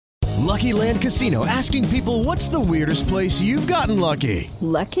Lucky Land Casino, asking people, what's the weirdest place you've gotten lucky?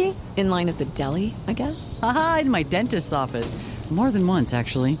 Lucky? In line at the deli, I guess? Aha, in my dentist's office. More than once,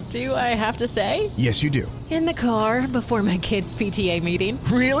 actually. Do I have to say? Yes, you do. In the car before my kids' PTA meeting.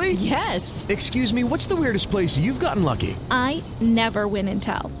 Really? Yes. Excuse me, what's the weirdest place you've gotten lucky? I never win and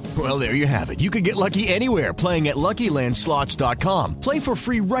tell. Well, there you have it. You can get lucky anywhere, playing at LuckyLandSlots.com. Play for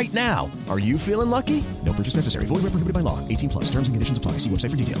free right now. Are you feeling lucky? No purchase necessary. Void where prohibited by law. 18 plus. Terms and conditions apply. See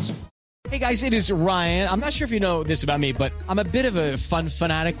website for details. Hey guys, it is Ryan. I'm not sure if you know this about me, but I'm a bit of a fun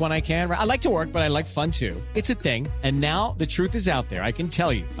fanatic when I can. I like to work, but I like fun too. It's a thing. And now the truth is out there. I can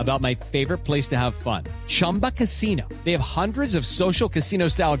tell you about my favorite place to have fun. Chumba Casino. They have hundreds of social casino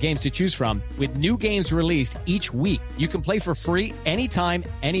style games to choose from with new games released each week. You can play for free anytime,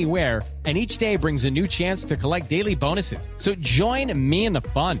 anywhere. And each day brings a new chance to collect daily bonuses. So join me in the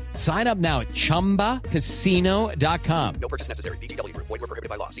fun. Sign up now at ChumbaCasino.com. No purchase necessary. VGW Group. Void where prohibited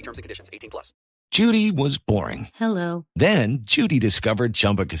by law. See terms and conditions. 18 plus. Judy was boring. Hello. Then Judy discovered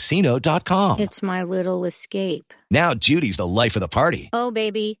ChumbaCasino.com. It's my little escape. Now Judy's the life of the party. Oh,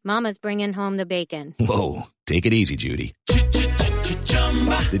 baby, mama's bringing home the bacon. Whoa, take it easy, Judy.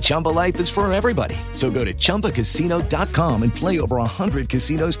 The Chumba life is for everybody. So go to ChumbaCasino.com and play over 100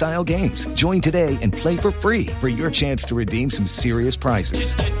 casino-style games. Join today and play for free for your chance to redeem some serious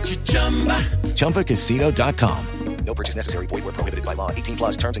prizes. ChumbaCasino.com. No purchase necessary. Void where prohibited by law. 18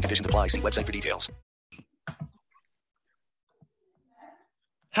 plus. Terms and conditions apply. See website for details.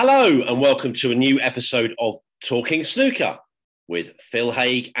 Hello and welcome to a new episode of Talking Snooker with Phil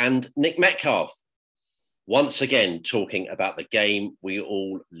Haigh and Nick Metcalf. Once again, talking about the game we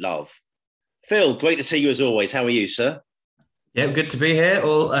all love. Phil, great to see you as always. How are you, sir? Yeah, good to be here.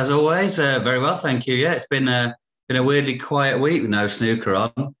 As always, very well, thank you. Yeah, it's been a weirdly quiet week with no snooker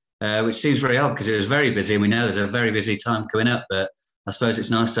on, which seems very odd because it was very busy, and we know there's a very busy time coming up. But I suppose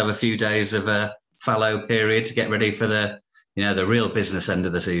it's nice to have a few days of a fallow period to get ready for the real business end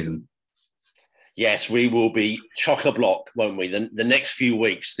of the season. Yes, we will be chock-a-block, won't we? The next few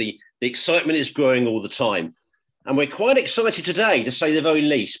weeks, the excitement is growing all the time. And we're quite excited today, to say the very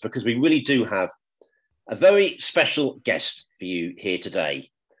least, because we really do have a very special guest for you here today.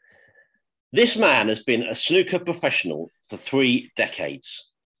 This man has been a snooker professional for 3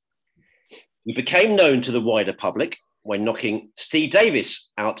 decades. He became known to the wider public when knocking Steve Davis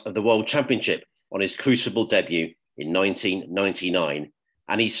out of the World Championship on his Crucible debut in 1999,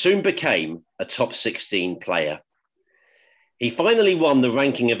 and he soon became a top 16 player. He finally won the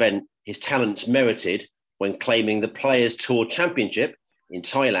ranking event his talents merited when claiming the Players' Tour Championship in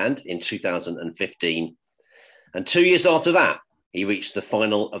Thailand in 2015. And 2 years after that, he reached the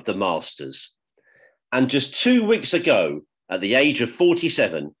final of the Masters. And just 2 weeks ago, at the age of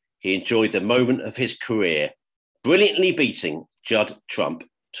 47, he enjoyed the moment of his career, brilliantly beating Judd Trump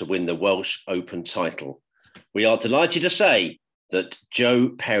to win the Welsh Open title. We are delighted to say that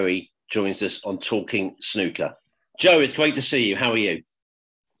Joe Perry joins us on Talking Snooker. Joe, it's great to see you. How are you?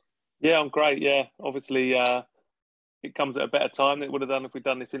 Yeah, I'm great. Yeah, obviously it comes at a better time than it would have done if we'd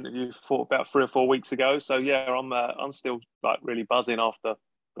done this interview for about 3 or 4 weeks ago. So yeah, I'm still really buzzing after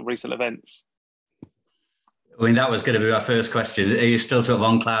the recent events. I mean, that was going to be my first question. Are you still sort of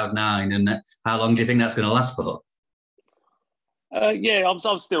on cloud nine, and how long do you think that's going to last for? Yeah, I'm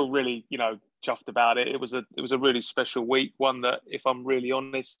still really chuffed about it. It was a really special week. One that, if I'm really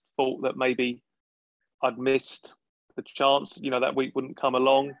honest, thought that maybe I'd missed the chance, that week wouldn't come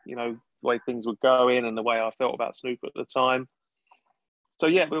along, the way things were going and the way I felt about snooker at the time. So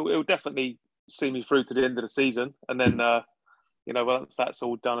yeah, it'll definitely see me through to the end of the season. And then, once that's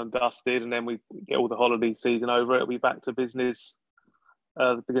all done and dusted and then we get all the holiday season over, it'll be back to business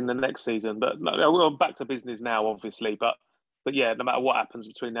at the beginning of the next season. But no, we're back to business now, obviously. But yeah, no matter what happens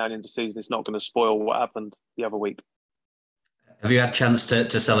between now and the end of the season, it's not going to spoil what happened the other week. Have you had a chance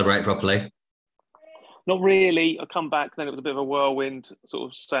to celebrate properly? Not really. I come back, then it was a bit of a whirlwind, sort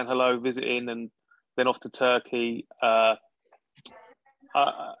of saying hello, visiting, and then off to Turkey. And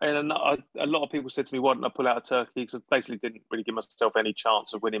a lot of people said to me, why didn't I pull out of Turkey? Because I basically didn't really give myself any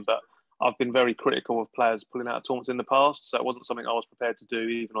chance of winning. But I've been very critical of players pulling out of tournaments in the past. So it wasn't something I was prepared to do,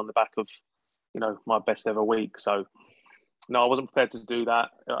 even on the back of, my best ever week. So no, I wasn't prepared to do that.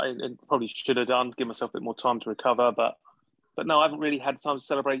 I probably should have done, give myself a bit more time to recover. But no, I haven't really had time to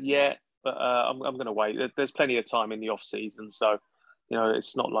celebrate yet. But I'm going to wait. There's plenty of time in the off season, so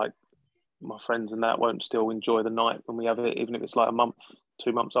it's not like my friends and that won't still enjoy the night when we have it, even if it's like a month,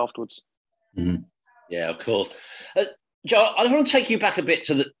 2 months afterwards. Mm-hmm. Yeah, of course. Joe, I want to take you back a bit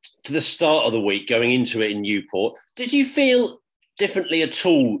to the start of the week, going into it in Newport. Did you feel differently at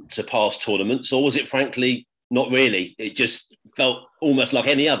all to past tournaments, or was it frankly not really? It just felt almost like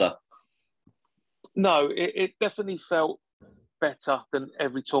any other. No, it definitely felt better than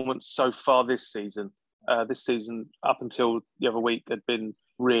every tournament so far this season. This season, up until the other week, had been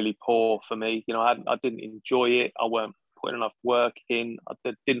really poor for me. You know, I didn't enjoy it. I weren't putting enough work in.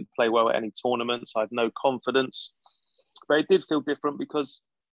 I didn't play well at any tournaments. I had no confidence. But it did feel different because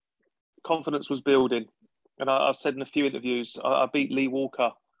confidence was building. And I've said in a few interviews, I beat Lee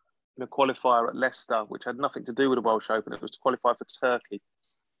Walker in a qualifier at Leicester, which had nothing to do with the Welsh Open. It was to qualify for Turkey.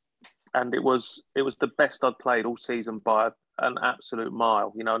 And it was the best I'd played all season by an absolute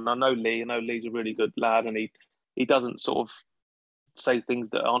mile. You know, and I know Lee's a really good lad, and he doesn't sort of say things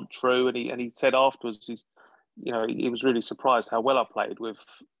that aren't true. And he said afterwards, he was really surprised how well I played with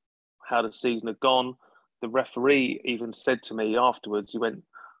how the season had gone. The referee even said to me afterwards, he went,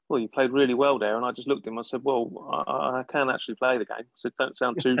 "Well, you played really well there." And I just looked at him. I said, "Well, I can actually play the game." I said, "Don't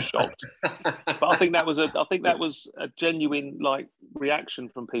sound too shocked." But I think that was a genuine reaction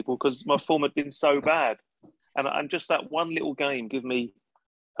from people because my form had been so bad, and just that one little game gave me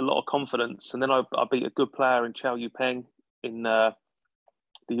a lot of confidence. And then I beat a good player in Chow Yu Peng in the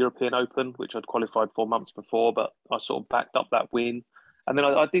European Open, which I'd qualified for months before, but I sort of backed up that win. And then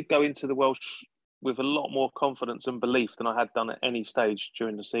I did go into the Welsh with a lot more confidence and belief than I had done at any stage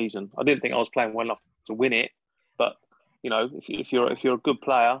during the season. I didn't think I was playing well enough to win it, but you know, if you're a good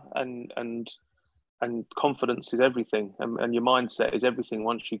player and confidence is everything, and your mindset is everything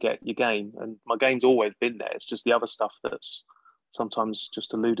once you get your game. And my game's always been there. It's just the other stuff that's sometimes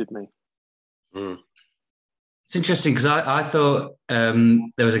just eluded me. Mm. It's interesting because I thought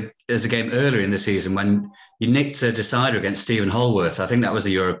there was a game earlier in the season when you nicked a decider against Stephen Holworth. I think that was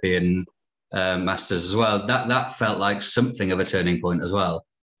the European Masters as well. That felt like something of a turning point as well.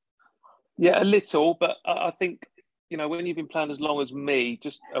 Yeah, a little, but I think, you know, when you've been playing as long as me,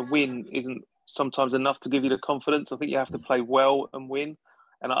 just a win isn't sometimes enough to give you the confidence. I think you have to play well and win.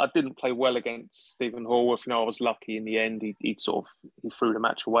 And I didn't play well against Stephen Holworth. You know, I was lucky in the end. He threw the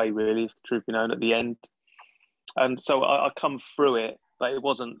match away, really, if the truth be known, at the end. And so I come through it, but it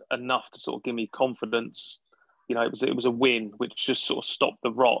wasn't enough to sort of give me confidence. You know, it was a win, which just sort of stopped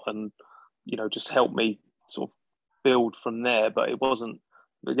the rot and, you know, just helped me sort of build from there. But it wasn't,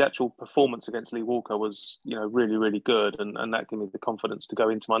 the actual performance against Lee Walker was, you know, really, really good. And that gave me the confidence to go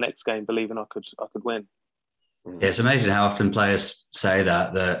into my next game believing I could win. Yeah, it's amazing how often players say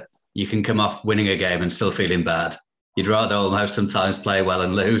that you can come off winning a game and still feeling bad. You'd rather almost sometimes play well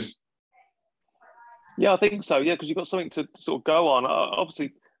and lose. Yeah, I think so. Yeah, because you've got something to sort of go on.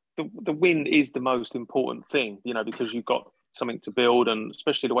 Obviously, the win is the most important thing, you know, because you've got something to build, and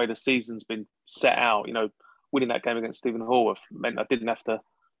especially the way the season's been set out. You know, winning that game against Stephen Holworth meant I didn't have to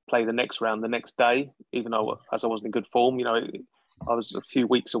play the next round the next day, even though as I wasn't in good form. You know, I was a few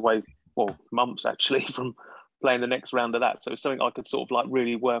weeks away, well, months actually, from playing the next round of that. So it's something I could sort of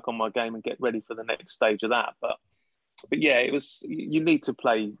really work on my game and get ready for the next stage of that. But yeah, it was, you need to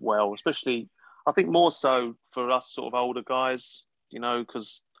play well, especially, I think more so for us sort of older guys, you know,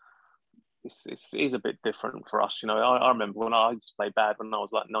 because it is a bit different for us. You know, I remember when I used to play bad when I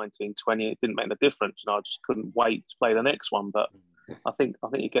was like 19, 20, it didn't make a difference. You know, I just couldn't wait to play the next one. But I think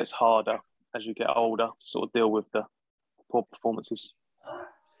it gets harder as you get older to sort of deal with the poor performances.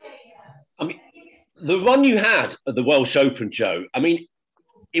 I mean, the run you had at the Welsh Open, Joe, I mean,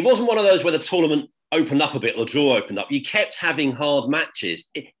 it wasn't one of those where the tournament opened up a bit or the draw opened up. You kept having hard matches.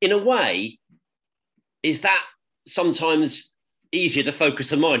 In a way, is that sometimes easier to focus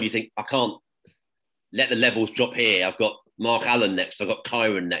the mind? You think, I can't let the levels drop here. I've got Mark Allen next. I've got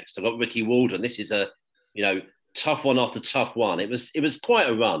Kyron next. I've got Ricky Walden. This is a, you know, tough one after tough one. It was quite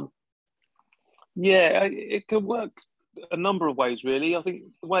a run. Yeah, it could work a number of ways, really. I think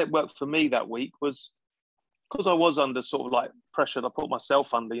the way it worked for me that week was because I was under sort of like pressure that I put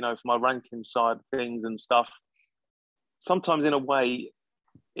myself under, you know, for my ranking side of things and stuff. Sometimes in a way,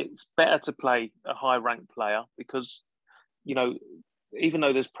 it's better to play a high ranked player because, you know, even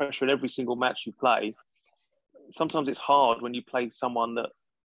though there's pressure in every single match you play, sometimes it's hard when you play someone that,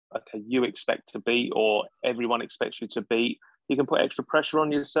 okay, you expect to beat or everyone expects you to beat. You can put extra pressure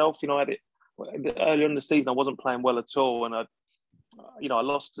on yourself. You know, earlier in the season, I wasn't playing well at all. And I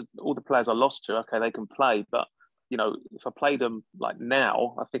lost to all the players I lost to. Okay, they can play. But, you know, if I played them like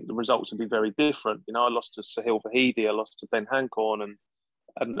now, I think the results would be very different. You know, I lost to Sahil Vahidi, I lost to Ben Hancorn and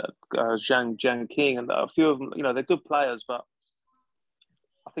Zhang King, and a few of them, you know, they're good players, but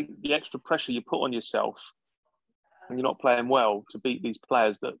I think the extra pressure you put on yourself when you're not playing well to beat these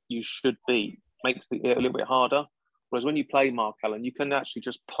players that you should beat makes it a little bit harder. Whereas when you play Mark Allen, you can actually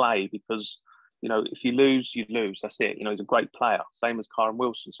just play because, you know, if you lose, you lose. That's it. You know, he's a great player. Same as Kyron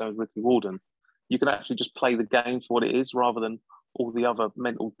Wilson, same as Ricky Walden. You can actually just play the game for what it is rather than all the other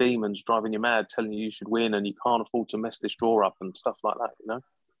mental demons driving you mad, telling you should win and you can't afford to mess this draw up and stuff like that, you know.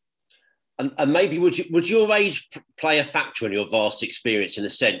 And maybe would your age play a factor in your vast experience in a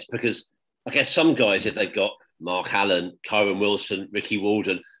sense? Because I guess some guys, if they've got Mark Allen, Kyron Wilson, Ricky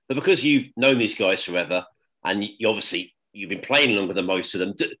Walden, but because you've known these guys forever and you've been playing longer than most of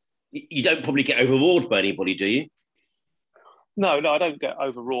them, you don't probably get overawed by anybody, do you? No, I don't get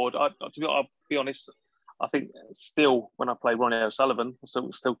overawed. I'll be honest, I think still when I play Ronnie O'Sullivan,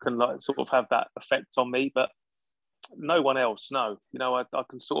 still can like sort of have that effect on me, but no one else. No, you know, I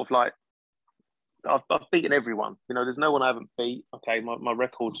can sort of like I've beaten everyone. You know, there's no one I haven't beat. Okay, my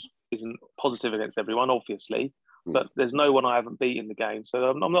record isn't positive against everyone, obviously, but there's no one I haven't beat in the game. So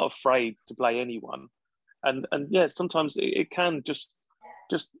I'm not afraid to play anyone. And yeah, sometimes it can just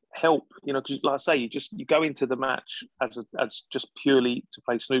help, you know, because like I say, you go into the match as just purely to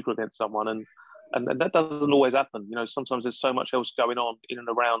play snooker against someone, and that doesn't always happen. You know, sometimes there's so much else going on in and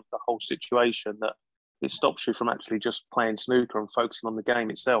around the whole situation that it stops you from actually just playing snooker and focusing on the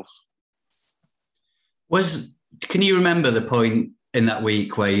game itself. Can you remember the point in that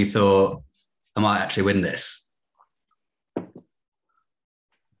week where you thought, I might actually win this?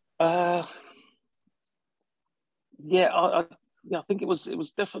 Yeah, I think it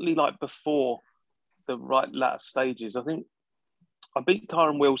was definitely like before the latter stages. I think I beat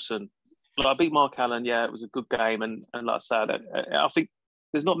Kyron Wilson. Like, I beat Mark Allen. Yeah, it was a good game, and like I said, I think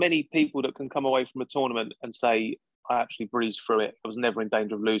there's not many people that can come away from a tournament and say, I actually breezed through it. I was never in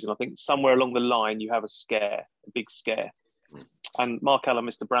danger of losing. I think somewhere along the line, you have a big scare. And Mark Allen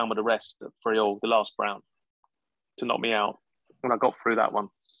missed the brown with the rest at 3-all, the last brown, to knock me out. And I got through that one.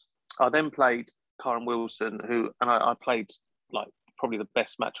 I then played Kyron Wilson, I played like probably the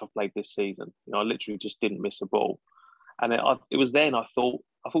best match I've played this season. You know, I literally just didn't miss a ball. And it was then I thought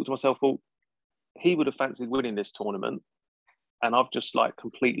to myself, well, he would have fancied winning this tournament. And I've just like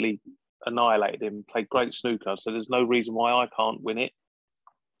completely annihilated him, played great snooker. So there's no reason why I can't win it.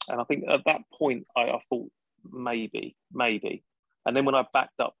 And I think at that point, I thought maybe. And then when I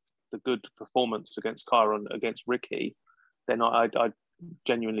backed up the good performance against Kyron, against Ricky, then I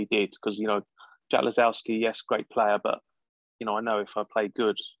genuinely did. Because, you know, Jack Lazowski, yes, great player, but, you know, I know if I play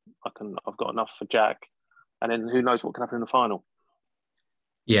good, I've got enough for Jack. And then who knows what can happen in the final.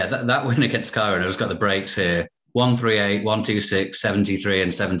 Yeah, that win against Kyron, I've got the breaks here. 138, 126, 73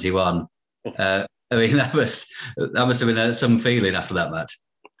 and 71. I mean, that must have been some feeling after that match.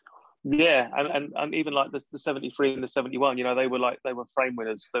 Yeah, and even like the 73 and the 71, you know, they were frame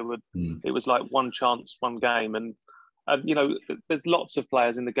winners. It was like one chance, one game. And you know, there's lots of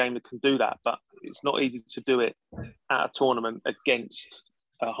players in the game that can do that, but it's not easy to do it at a tournament against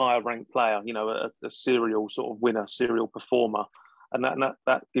a higher ranked player, you know, a serial sort of winner, serial performer. And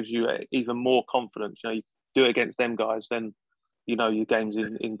that gives you even more confidence. You know, you do it against them guys, then, you know, your game's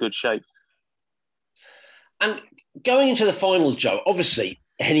in good shape. And going into the final, Joe, obviously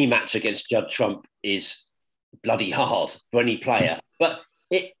any match against Judd Trump is bloody hard for any player. But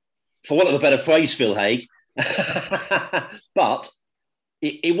for want of a better phrase, Phil Haig, but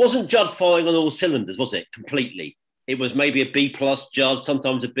it wasn't Judd firing on all cylinders, was it? Completely. It was maybe a B+ Judd,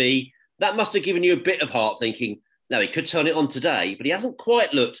 sometimes a B. That must have given you a bit of heart thinking, no, he could turn it on today, but he hasn't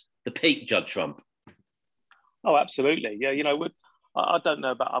quite looked the peak Judd Trump. Oh, absolutely. Yeah, you know, I don't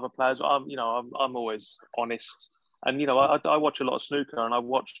know about other players. I'm always honest. And, you know, I watch a lot of snooker and I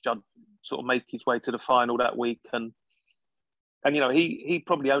watched Judd sort of make his way to the final that week. And you know, he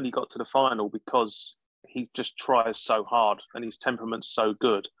probably only got to the final because he just tries so hard and his temperament's so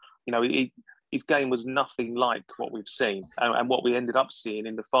good. You know, his game was nothing like what we've seen and what we ended up seeing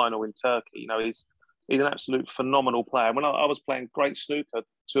in the final in Turkey. You know, he's an absolute phenomenal player. When I was playing great snooker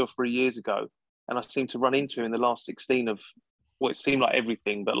 2 or 3 years ago, and I seemed to run into him in the last 16 of what it seemed like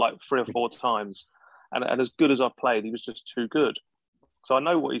everything, but like 3 or 4 times. And as good as I played, he was just too good. So I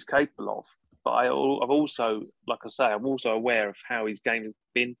know what he's capable of. But I've also, like I say, I'm also aware of how his game has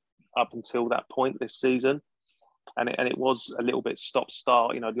been up until that point this season. And it was a little bit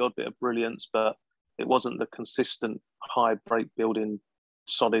stop-start, you know, the odd bit of brilliance, but it wasn't the consistent high break building,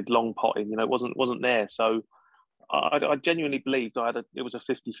 solid long potting, you know, it wasn't there. So I genuinely believed it was a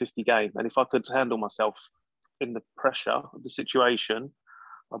 50-50 game. And if I could handle myself in the pressure of the situation,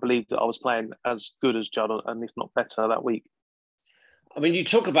 I believed that I was playing as good as Judd, and if not better, that week. I mean, you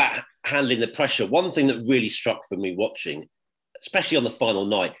talk about handling the pressure. One thing that really struck for me watching, especially on the final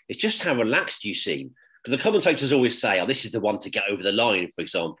night, is just how relaxed you seem. Because the commentators always say, oh, this is the one to get over the line, for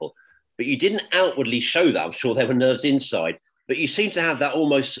example. But you didn't outwardly show that. I'm sure there were nerves inside. But you seem to have that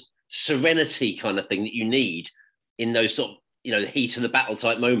almost serenity kind of thing that you need in those sort of, you know, the heat of the battle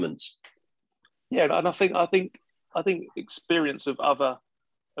type moments. Yeah, and I think I think experience of other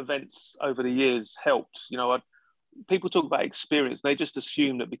events over the years helped. People talk about experience. They just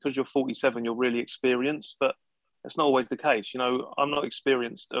assume that because you're 47, you're really experienced, but that's not always the case. I'm not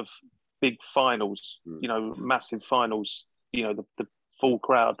experienced of big finals, massive finals, the full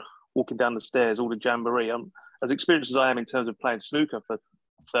crowd walking down the stairs, all the jamboree. I'm as experienced as I am in terms of playing snooker for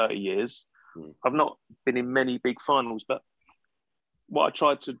 30 years. I've not been in many big finals, but what I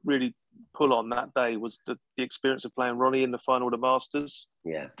tried to really pull on that day was the experience of playing Ronnie in the final of the Masters.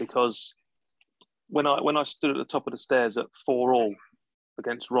 Yeah. Because when I stood at the top of the stairs at 4-all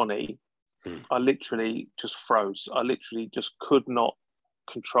against Ronnie, I literally just froze. I literally just could not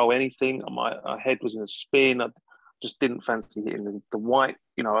control anything. My head was in a spin. I just didn't fancy hitting the white.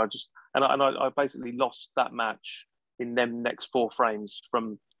 I basically lost that match in them next 4 frames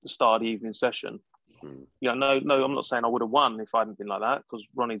from the start of the evening session. No, I'm not saying I would have won if I hadn't been like that, because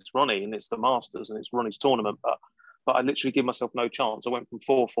Ronnie's Ronnie and it's the Masters and it's Ronnie's tournament. But I literally give myself no chance. I went from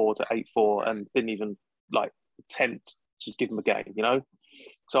 4-4 to 8-4 and didn't even attempt to give him a game.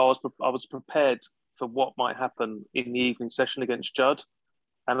 So I was prepared for what might happen in the evening session against Judd,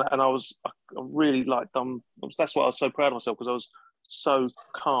 and I really that's why I was so proud of myself, because I was so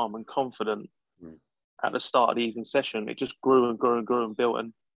calm and confident at the start of the evening session. It just grew and grew and grew and built,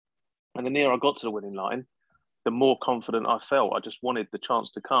 and the nearer I got to the winning line, the more confident I felt. I just wanted the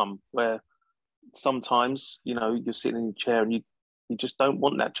chance to come. Where sometimes you're sitting in your chair and you just don't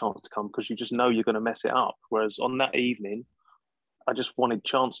want that chance to come because you just know you're going to mess it up. Whereas on that evening, I just wanted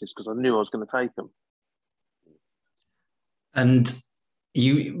chances because I knew I was going to take them. And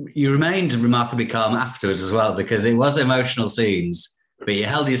you remained remarkably calm afterwards as well, because it was emotional scenes, but you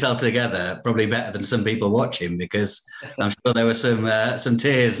held yourself together probably better than some people watching, because I'm sure there were some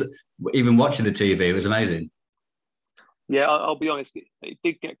tears even watching the TV. It was amazing. Yeah, I'll be honest, it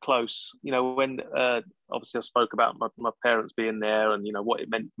did get close. When obviously I spoke about my parents being there and, what it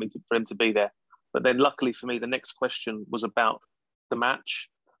meant for him to be there. But then luckily for me, the next question was about the match,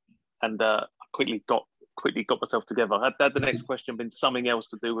 and I quickly got myself together. Had the next question been something else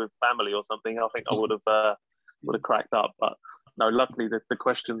to do with family or something, I think I would have cracked up. But no, luckily the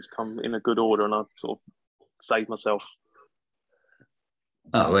questions come in a good order, and I sort of saved myself.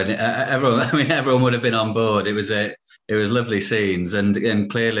 Oh, and everyone would have been on board. It was lovely scenes, and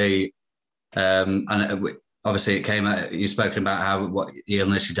clearly, and obviously it came out. You've spoken about what the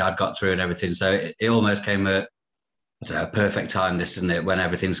illness your dad got through and everything. So it almost came at a perfect time, this, didn't it, when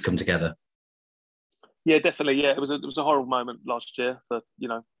everything's come together? Yeah, definitely. Yeah, it was a horrible moment last year for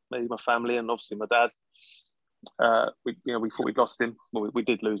me, my family, and obviously my dad. We thought we'd lost him. Well, we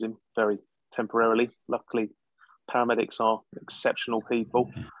did lose him very temporarily. Luckily, paramedics are exceptional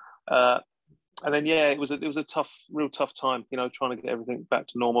people. And then it was a real tough time. Trying to get everything back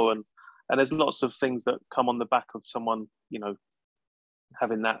to normal, and there's lots of things that come on the back of someone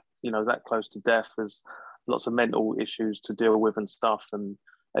having that that close to death. There's lots of mental issues to deal with and stuff, and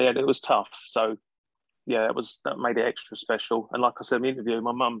it was tough. So that made it extra special. And like I said in the interview,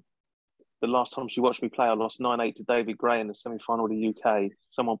 my mum, the last time she watched me play, I lost 9-8 to David Gray in the semi-final of the UK.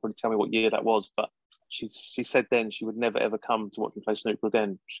 Someone probably tell me what year that was, but she said then she would never ever come to watch me play snooker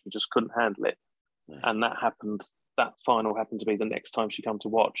again. She just couldn't handle it. Yeah. And that final happened to be the next time she come to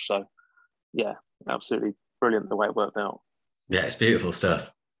watch. So yeah, absolutely brilliant the way it worked out. Yeah, it's beautiful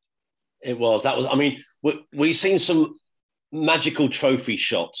stuff. It was. We've seen some magical trophy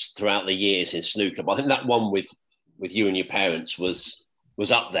shots throughout the years in snooker, but I think that one with you and your parents was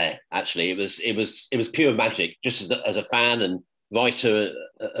up there. Actually, it was pure magic. Just as a fan and writer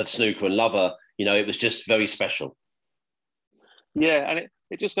of snooker and lover, it was just very special. Yeah, and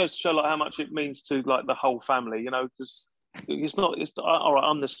it just goes to show how much it means to the whole family. Because it's all right,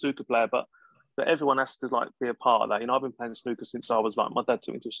 I'm the snooker player, but everyone has to be a part of that. I've been playing snooker since I was my dad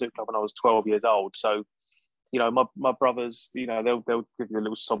took me to a snooker club when I was 12 years old. So, my brothers, they'll give you a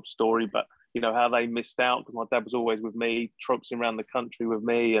little sob story, but how they missed out because my dad was always with me, traipsing around the country with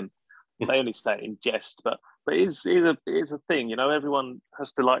me, and they only say it in jest, but it is a thing. Everyone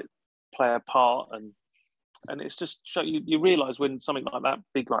has to play a part, and it's just you realise when something like that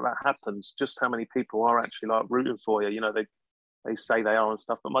big like that happens, just how many people are actually rooting for you. They say they are and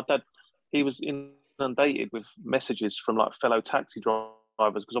stuff, but my dad, he was inundated with messages from fellow taxi drivers,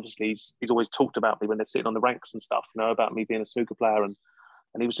 because obviously he's always talked about me when they're sitting on the ranks and stuff, about me being a snooker player, and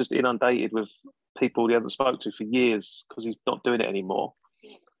he was just inundated with people he hasn't spoke to for years because he's not doing it anymore.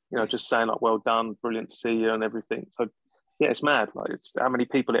 Just saying well done, brilliant to see you and everything. So yeah, it's mad. It's how many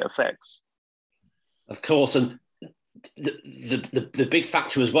people it affects. Of course, and the big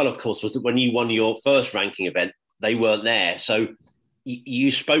factor as well, of course, was that when you won your first ranking event, they weren't there. So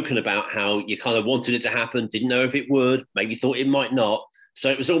you've spoken about how you kind of wanted it to happen, didn't know if it would, maybe thought it might not. So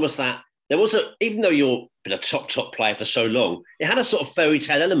it was almost that there was even though you've been a top player for so long, it had a sort of fairy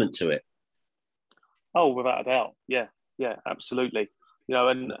tale element to it. Oh, without a doubt. Yeah, absolutely.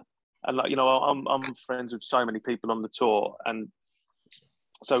 And like, I'm friends with so many people on the tour, and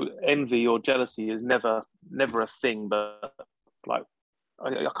so envy or jealousy is never a thing. But like,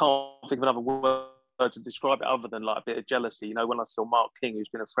 I can't think of another word to describe it other than like a bit of jealousy. When I saw Mark King, who's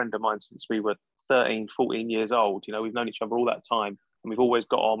been a friend of mine since we were 13, 14 years old, we've known each other all that time, and we've always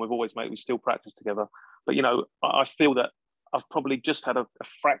got on, we still practice together. But, I feel that I've probably just had a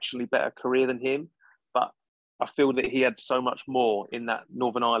fractionally better career than him, but I feel that he had so much more in that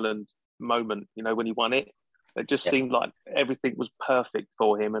Northern Ireland moment, when he won it. It just seemed like everything was perfect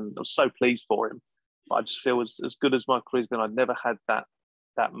for him, and I was so pleased for him. But I just feel as good as my career's been, I'd never had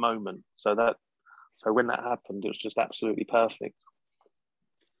that moment. So when that happened, it was just absolutely perfect.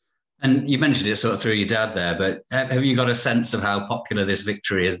 And you mentioned it sort of through your dad there, but have you got a sense of how popular this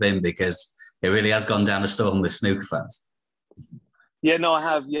victory has been? Because it really has gone down a storm with snooker fans. Yeah, no, I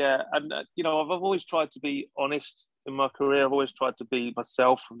have. Yeah. And, I've always tried to be honest in my career. I've always tried to be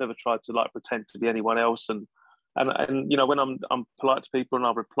myself. I've never tried to pretend to be anyone else. And when I'm polite to people and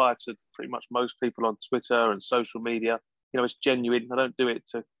I reply to pretty much most people on Twitter and social media, it's genuine. I don't do it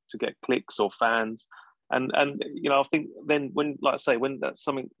to get clicks or fans. And I think then when that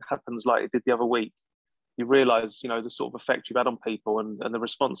something happens like it did the other week, you realise, the sort of effect you've had on people, and the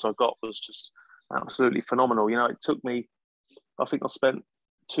response I got was just absolutely phenomenal. It took me, I think I spent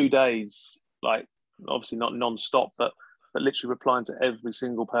 2 days, obviously not non-stop, but literally replying to every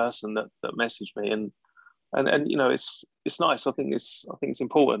single person that messaged me, and it's nice. I think it's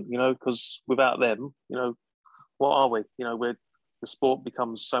important, because without them, what are we? The sport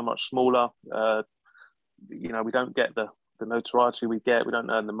becomes so much smaller. We don't get the notoriety we get. We don't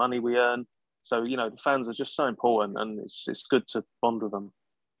earn the money we earn. So, the fans are just so important, and it's good to bond with them.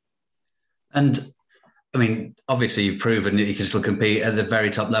 And I mean, obviously you've proven that you can still compete at the very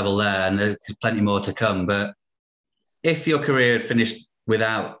top level there, and there's plenty more to come. But if your career had finished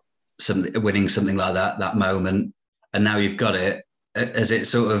without winning something like that moment, and now you've got it, as it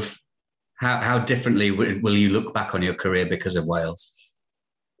sort of, how differently will you look back on your career because of Wales?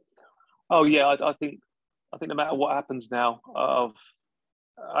 Oh yeah, I think no matter what happens now, I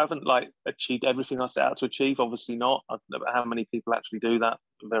haven't achieved everything I set out to achieve. Obviously not. I don't know how many people actually do that.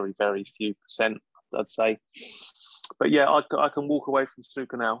 Very, very few percent, I'd say. But yeah, I can walk away from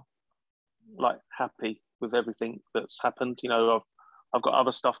snooker now, happy with everything that's happened. I've got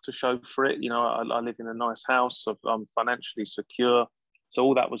other stuff to show for it. I live in a nice house. I'm financially secure. So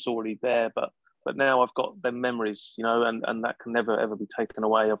all that was already there. But now I've got them memories, and that can never, ever be taken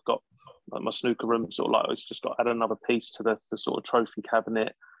away. I've got my snooker room it's just got add another piece to the sort of trophy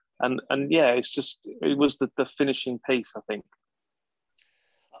cabinet. And yeah, it was the finishing piece, I think.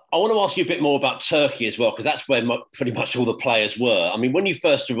 I want to ask you a bit more about Turkey as well, because that's where pretty much all the players were. I mean, when you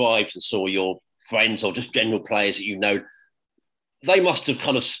first arrived and saw your friends or just general players that they must have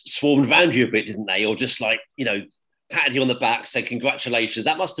kind of swarmed around you a bit, didn't they? Or just patted you on the back, said congratulations.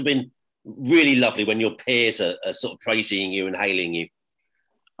 That must have been really lovely when your peers are sort of praising you and hailing you.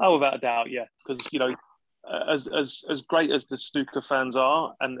 Oh, without a doubt, yeah. Because, as great as the snooker fans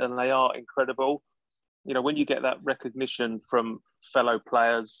are, and they are incredible, when you get that recognition from fellow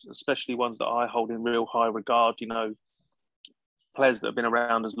players, especially ones that I hold in real high regard, players that have been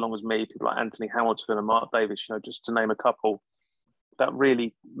around as long as me, people like Anthony Hamilton and Mark Davis, just to name a couple, that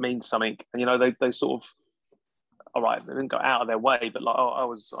really means something. And, they sort of, all right, they didn't go out of their way, but I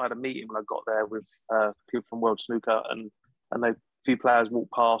had a meeting when I got there with people from World Snooker, and a few players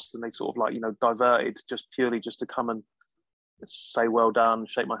walked past, and they sort of diverted just to come and say well done,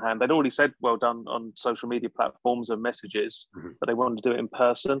 shake my hand. They'd already said well done on social media platforms and messages, but they wanted to do it in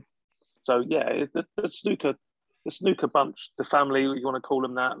person. So yeah, the snooker bunch, the family, you want to call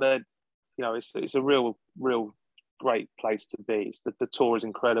them that, they're, it's a real great place to be. The tour is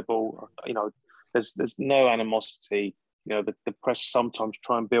incredible. There's no animosity. The press sometimes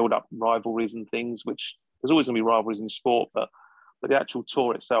try and build up rivalries and things, which there's always going to be rivalries in sport, but the actual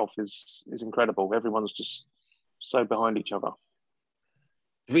tour itself is incredible. Everyone's just so behind each other.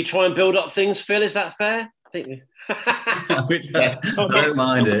 Do we try and build up things, Phil? Is that fair? I think. Yeah. Don't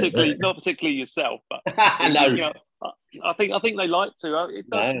mind it. Not particularly yourself, but no. I think they like to. It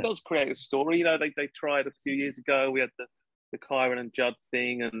does create a story. They tried a few years ago. We had the Kyron and Judd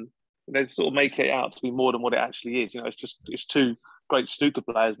thing, and they sort of make it out to be more than what it actually is. It's two great snooker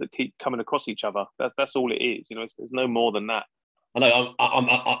players that keep coming across each other. That's all it is. There's no more than that. I know.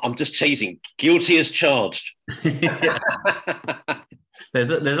 I'm just teasing. Guilty as charged.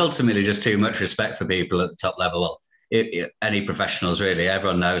 There's ultimately just too much respect for people at the top level. Well, any professionals really,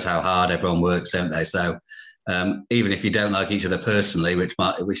 everyone knows how hard everyone works, don't they? So even if you don't like each other personally,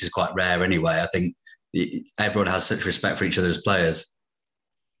 which is quite rare anyway, I think everyone has such respect for each other as players.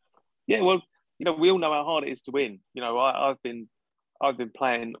 Yeah, well, we all know how hard it is to win. I've been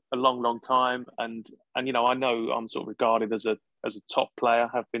playing a long, long time, and I know I'm sort of regarded as a top player,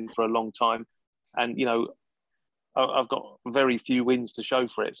 have been for a long time, and I've got very few wins to show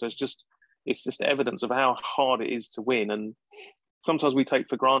for it. So it's just evidence of how hard it is to win, and sometimes we take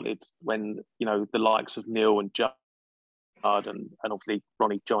for granted when the likes of Neil and Judd and obviously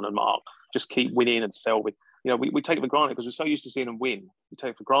Ronnie, John, and Mark just keep winning and Selby. We take it for granted because we're so used to seeing them win. We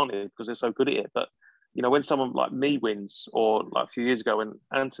take it for granted because they're so good at it. But when someone like me wins, or like a few years ago when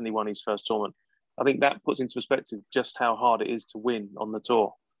Anthony won his first tournament, I think that puts into perspective just how hard it is to win on the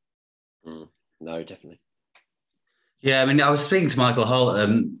tour. No, definitely. Yeah, I mean, I was speaking to Michael Holt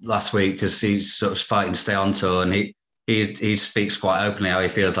last week because he's sort of fighting to stay on tour, and he speaks quite openly how he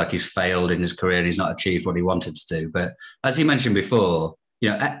feels like he's failed in his career and he's not achieved what he wanted to do. But as you mentioned before,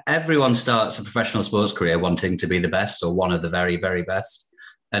 everyone starts a professional sports career wanting to be the best or one of the very, very best.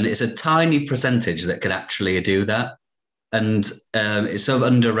 And it's a tiny percentage that can actually do that. And it's sort of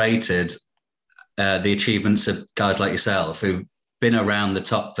underrated, the achievements of guys like yourself who've been around the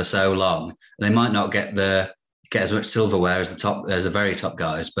top for so long. They might not get as much silverware as the very top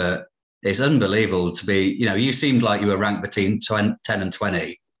guys, but it's unbelievable to be, you seemed like you were ranked between 10 and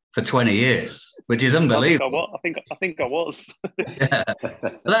 20 for 20 years, which is unbelievable. I think I was. Yeah.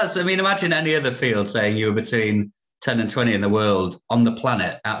 Imagine any other field saying you were between 10 and 20 in the world on the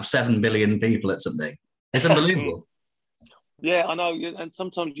planet out of 7 billion people at something. It's unbelievable. Yeah, I know. And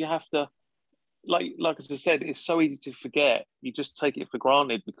sometimes you have to, like as I said, it's so easy to forget. You just take it for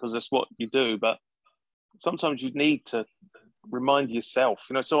granted because that's what you do. But sometimes you need to remind yourself,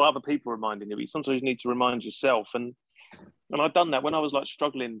 so other people reminding you. Sometimes you need to remind yourself. And I've done that when I was like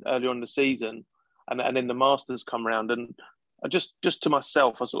struggling earlier on in the season, and then the Masters come around, and I just to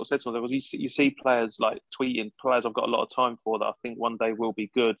myself, I sort of said to myself, you see players like tweeting, players I've got a lot of time for that I think one day will be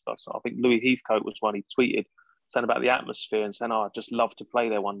good. I think Louis Heathcote was one. He tweeted saying about the atmosphere and saying, I'd just love to play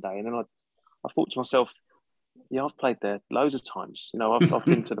there one day. And then I thought to myself, yeah, I've played there loads of times. I've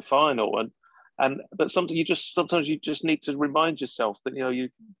been to the final, but sometimes you just need to remind yourself that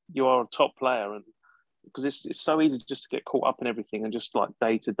you are a top player, and because it's so easy just to get caught up in everything and just like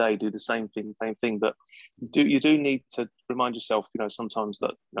day to day do the same thing. But you do need to remind yourself, sometimes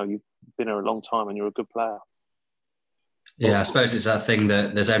that you've been here a long time and you're a good player. Yeah, I suppose it's that thing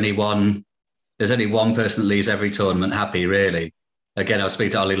that there's only one person that leaves every tournament happy, really. Again, I was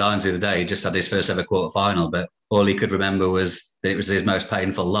speaking to Ollie Lyons the other day. He just had his first ever quarter final, but all he could remember was that it was his most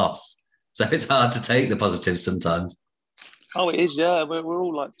painful loss. So it's hard to take the positives sometimes. Oh, it is. Yeah, we're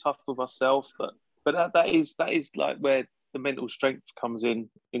all like tough with ourselves, but that is like where the mental strength comes in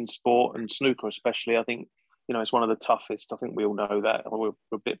sport, and snooker especially. I think it's one of the toughest. I think we all know that. We're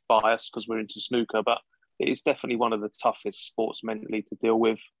a bit biased because we're into snooker, but it is definitely one of the toughest sports mentally to deal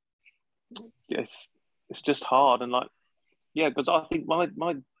with. It's just hard, and because I think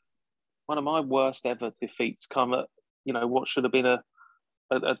one of my worst ever defeats come at what should have been a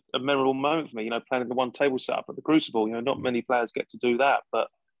memorable moment for me, playing in the one table setup at the Crucible. Not many players get to do that, but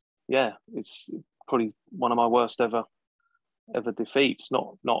yeah, it's probably one of my worst ever defeats.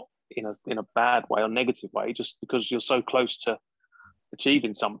 Not in a bad way or negative way, just because you're so close to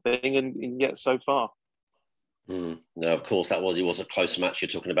achieving something and yet so far. No, of course it was a close match. You're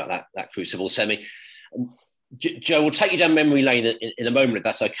talking about that Crucible semi. Joe, we'll take you down memory lane in a moment if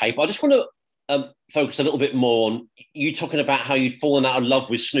that's okay. But I just want to focus a little bit more on you talking about how you'd fallen out of love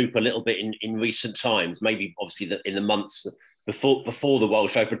with snooker a little bit in recent times, maybe obviously in the months before the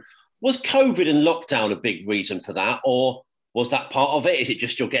Welsh Open. Was COVID and lockdown a big reason for that, or was that part of it? Is it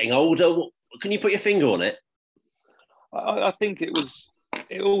just you're getting older? Can you put your finger on it? I think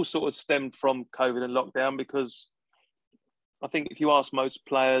it all sort of stemmed from COVID and lockdown, because I think if you ask most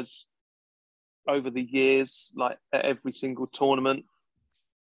players over the years, like at every single tournament,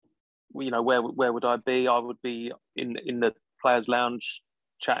 where would I be? I would be in the players' lounge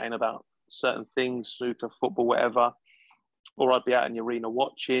chatting about certain things, snooker, football, whatever, or I'd be out in the arena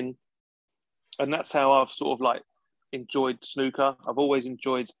watching. And that's how I've sort of enjoyed snooker. I've always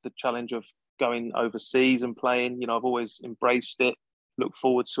enjoyed the challenge of going overseas and playing. I've always embraced it, looked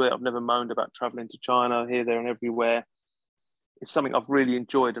forward to it. I've never moaned about traveling to China, here, there, and everywhere. It's something I've really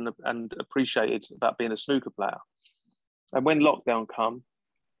enjoyed and appreciated about being a snooker player. And when lockdown came,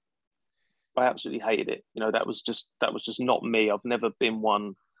 I absolutely hated it. That was just not me. I've never been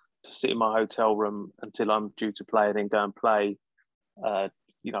one to sit in my hotel room until I'm due to play and then go and play. I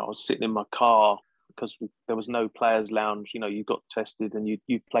was sitting in my car because there was no players' lounge. You got tested and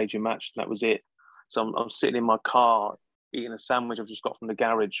you played your match and that was it. So I'm sitting in my car eating a sandwich I've just got from the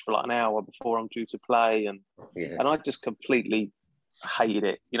garage for like an hour before I'm due to play, and I just completely hated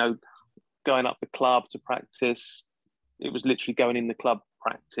it. Going up the club to practice, it was literally going in the club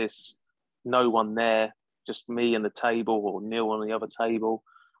practice, no one there, just me and the table, or Neil on the other table,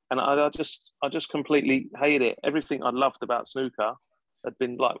 and I just completely hated it. Everything I loved about snooker had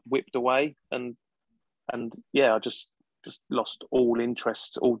been like whipped away, and I just lost all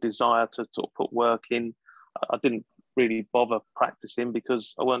interest, all desire to sort of put work in. I didn't really bother practicing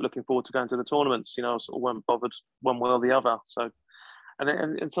because I weren't looking forward to going to the tournaments. I sort of weren't bothered one way or the other. So,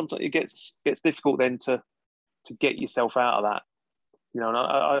 and sometimes it gets difficult then to get yourself out of that.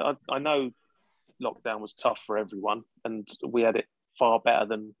 And I know lockdown was tough for everyone, and we had it far better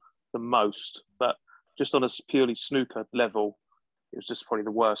than most. But just on a purely snooker level, it was just probably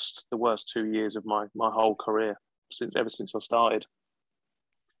the worst 2 years of my whole career ever since I started.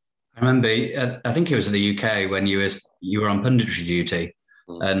 I remember, I think it was in the UK when you were on punditry duty,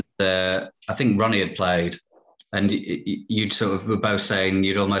 and I think Ronnie had played, and you'd sort of were both saying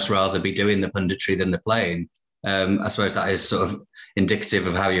you'd almost rather be doing the punditry than the playing. I suppose that is sort of indicative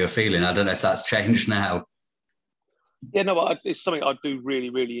of how you were feeling. I don't know if that's changed now. Yeah, no, it's something I do really,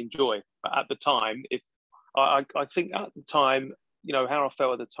 really enjoy. But at the time, I think at the time, how I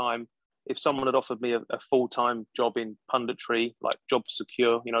felt at the time, if someone had offered me a full-time job in punditry, like job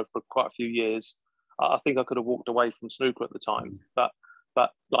secure, for quite a few years, I think I could have walked away from snooker at the time. But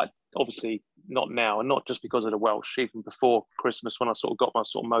like, obviously not now, and not just because of the Welsh. Even before Christmas, when I sort of got my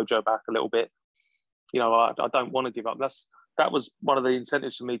sort of mojo back a little bit, I don't want to give up. That was one of the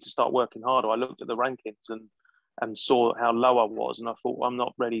incentives for me to start working harder. I looked at the rankings and saw how low I was, and I thought, well, I'm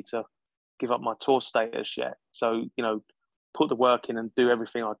not ready to give up my tour status yet. So, put the work in and do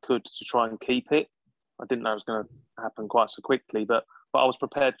everything I could to try and keep it. I didn't know it was going to happen quite so quickly, but I was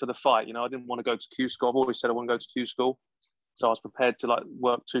prepared for the fight. I didn't want to go to Q school. I've always said I want to go to Q school. So I was prepared to like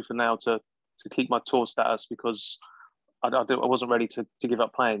work tooth and nail to keep my tour status, because I wasn't ready to give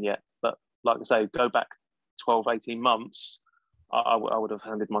up playing yet. But like I say, go back 12, 18 months, I would have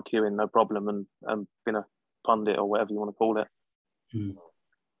handed my cue in, no problem, and been a pundit or whatever you want to call it.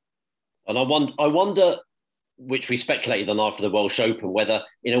 And I wonder, which we speculated on after the Welsh Open, whether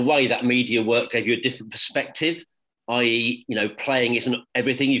in a way that media work gave you a different perspective, i.e., playing isn't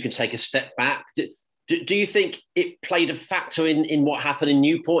everything, you can take a step back. Do you think it played a factor in what happened in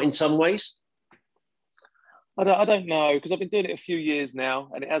Newport in some ways? I don't know, because I've been doing it a few years now,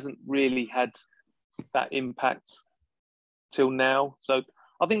 and it hasn't really had that impact till now. So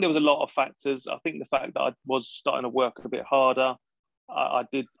I think there was a lot of factors. I think the fact that I was starting to work a bit harder, I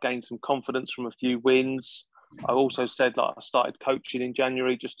did gain some confidence from a few wins. I also said I started coaching in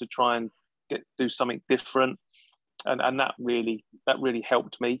January just to try and do something different, and that really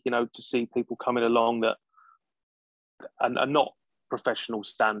helped me. To see people coming along that are not professional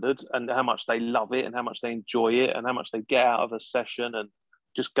standard, and how much they love it, and how much they enjoy it, and how much they get out of a session, and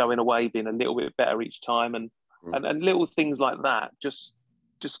just going away being a little bit better each time, and little things like that just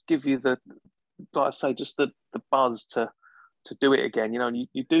give you the, like I say, just the buzz to do it again. And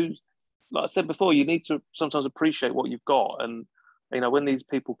you do. Like I said before, you need to sometimes appreciate what you've got, and when these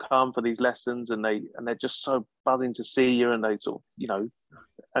people come for these lessons and they're just so buzzing to see you, and they sort of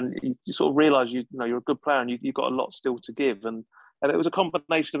and you sort of realise you're a good player, and you've got a lot still to give, and it was a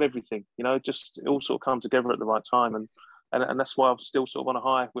combination of everything, just it all sort of come together at the right time, and that's why I'm still sort of on a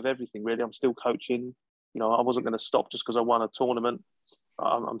high with everything. Really, I'm still coaching. I wasn't going to stop just because I won a tournament.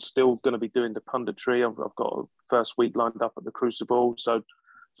 I'm still going to be doing the punditry. I've got a first week lined up at the Crucible, so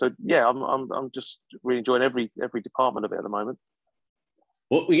yeah, I'm just really enjoying every department of it at the moment.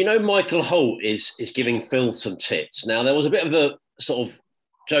 Well, Michael Holt is giving Phil some tips. Now, there was a bit of a sort of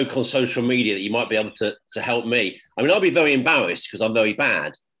joke on social media that you might be able to help me. I mean, I'll be very embarrassed because I'm very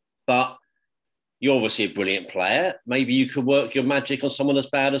bad, but you're obviously a brilliant player. Maybe you could work your magic on someone as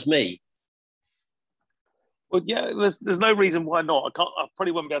bad as me. Well, yeah, there's no reason why not. I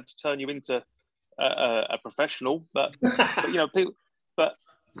probably won't be able to turn you into a professional, but people. But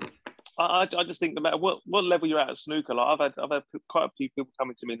I just think no matter what level you're at snooker, like I've had quite a few people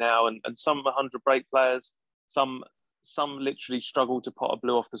coming to me now, and some 100 break players, some literally struggle to pot a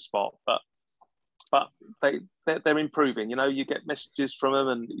blue off the spot, but they're improving. You get messages from them,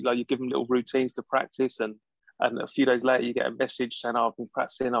 and you give them little routines to practice, and a few days later you get a message saying, I've been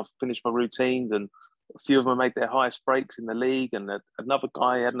practicing, I've finished my routines, and a few of them made their highest breaks in the league. And another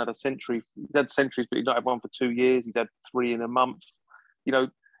guy hadn't had a century. He's had centuries, but he's not had one for 2 years. He's had 3 in a month.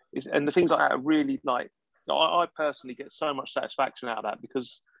 And the things like that are really I personally get so much satisfaction out of that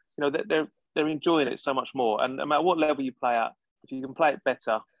because they're enjoying it so much more. And no matter what level you play at, if you can play it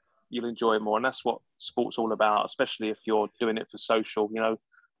better, you'll enjoy it more. And that's what sport's all about, especially if you're doing it for social.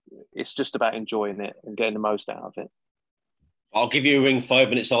 It's just about enjoying it and getting the most out of it. I'll give you a ring 5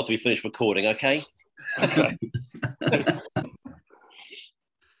 minutes after we finish recording, okay? Okay.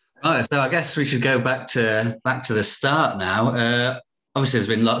 Right, so I guess we should go back to the start now. Obviously, there's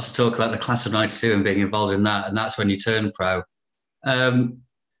been lots of talk about the class of '92 and being involved in that, and that's when you turned pro.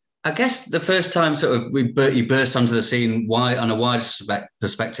 I guess the first time you burst onto the scene on a wider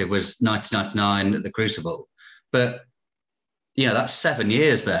perspective was 1999 at the Crucible, but that's 7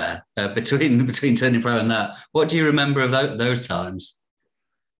 years there between turning pro and that. What do you remember of those times?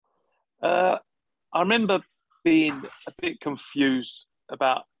 I remember being a bit confused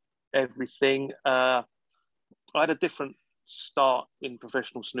about everything. I had a different start in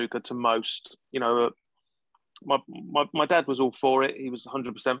professional snooker to most. My dad was all for it. He was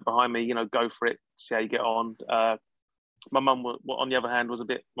 100% behind me. Go for it, see how you get on. My mum, on the other hand, was a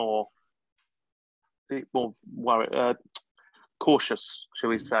bit more worried, cautious, shall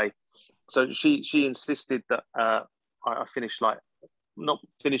we say? So she insisted that I not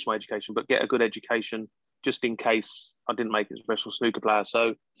finish my education, but get a good education just in case I didn't make it as a professional snooker player.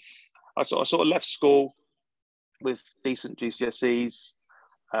 So I sort of left school with decent GCSEs.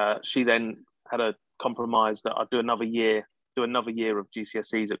 She then had a compromise that I'd do another year of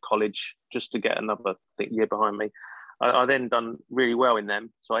GCSEs at college just to get another year behind me. I then done really well in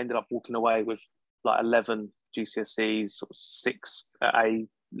them. So I ended up walking away with 11 GCSEs, sort of 6 at A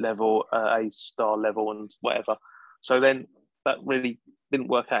level, A star level and whatever. So then that really didn't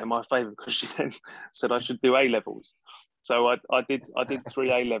work out in my favour because she then said I should do A levels. So I did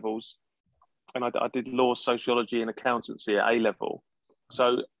 3 A levels, and I did law, sociology, and accountancy at A level.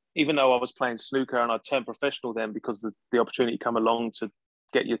 So even though I was playing snooker and I turned professional then because the opportunity come along to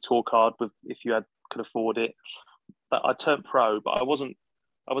get your tour card if you could afford it, but I turned pro. But I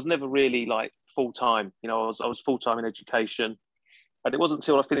was never really full time. I was full time in education, and it wasn't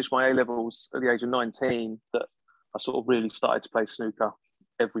until I finished my A levels at the age of 19 that I sort of really started to play snooker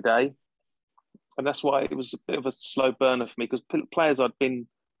every day. And that's why it was a bit of a slow burner for me, because players I'd been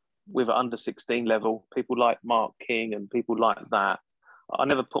with at under 16 level, people like Mark King and people like that, I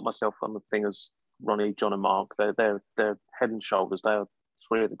never put myself on the thing as Ronnie, John and Mark. They're head and shoulders. They are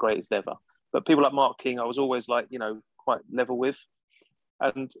 3 of the greatest ever. But people like Mark King, I was always quite level with.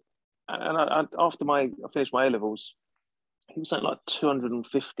 And after I finished my A-levels, he was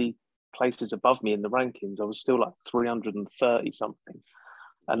 250 places above me in the rankings. I was still 330 something.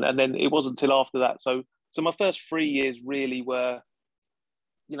 And then it wasn't until after that. So my first 3 years really were,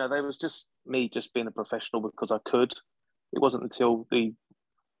 there was just me just being a professional because I could. It wasn't until the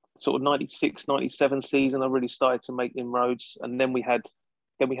sort of 96, 97 season I really started to make inroads. And then we had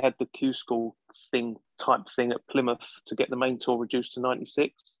the Q School type thing at Plymouth to get the main tour reduced to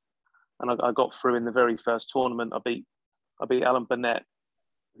 96. And I got through in the very first tournament. I beat Alan Burnett,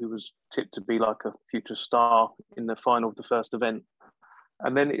 who was tipped to be a future star, in the final of the first event.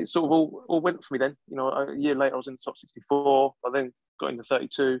 And then it sort of all went for me then. A year later I was in the top 64. I then got into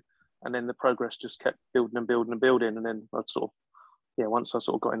 32. And then the progress just kept building and building and building. And then I once I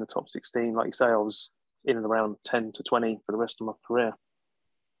sort of got in the top 16, like you say, I was in and around 10 to 20 for the rest of my career.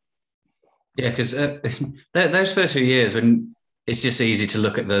 Yeah, because those first few years, when it's just easy to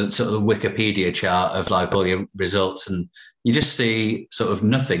look at the sort of Wikipedia chart of all your results, and you just see sort of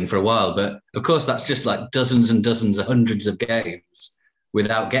nothing for a while. But of course, that's just dozens and dozens, hundreds of games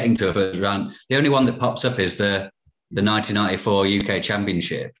without getting to a first round. The only one that pops up is the 1994 UK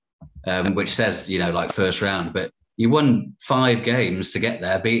Championship, which says, first round. But you won 5 games to get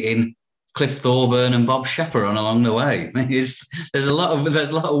there, beating Cliff Thorburn and Bob Chaperon along the way. There's a lot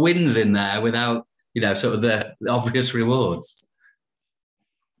of wins in there without, sort of the obvious rewards.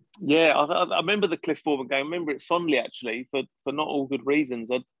 Yeah, I remember the Cliff Thorburn game. I remember it fondly, actually, for not all good reasons.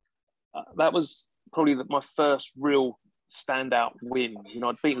 That was probably my first real standout win.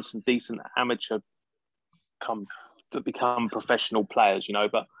 I'd beaten some decent amateur to become professional players,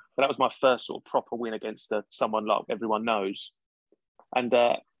 but that was my first sort of proper win against someone like everyone knows. And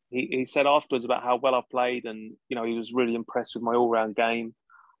he said afterwards about how well I played, and he was really impressed with my all-round game.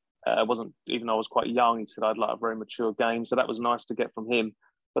 Even though I was quite young, he said I'd a very mature game, so that was nice to get from him.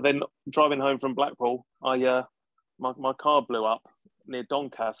 But then driving home from Blackpool, my car blew up near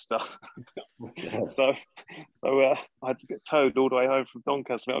Doncaster. so I had to get towed all the way home from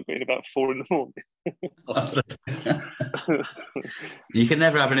Doncaster. I got in about 4 a.m. You can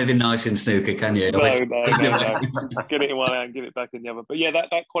never have anything nice in snooker, can you? No. Get it in one hand and give it back in the other. But yeah,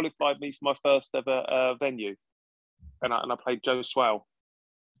 that qualified me for my first ever venue, and I played Joe Swale,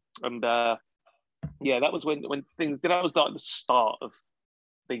 and that was when things. That was like the start of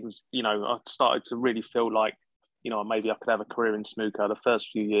things. I started to really feel like, maybe I could have a career in snooker. The first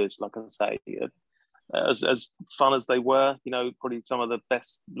few years, like I say, as fun as they were, probably some of the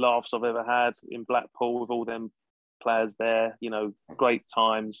best laughs I've ever had in Blackpool with all them players there, great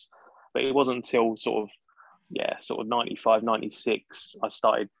times. But it wasn't until sort of 95, 96, I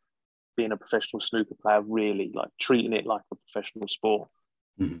started being a professional snooker player, really like treating it like a professional sport.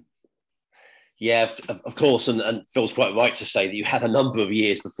 Mm-hmm. Yeah, of course, and Phil's quite right to say that you had a number of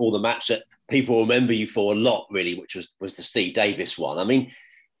years before the match that people remember you for a lot, really, which was the Steve Davis one. I mean,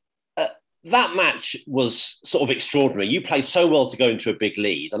 that match was sort of extraordinary. You played so well to go into a big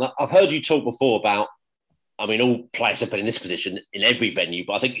lead. And I've heard you talk before about, I mean, all players have been in this position in every venue,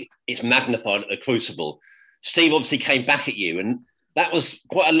 but I think it's magnified at the Crucible. Steve obviously came back at you, and that was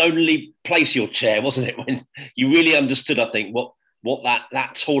quite a lonely place, your chair, wasn't it? When you really understood, I think, what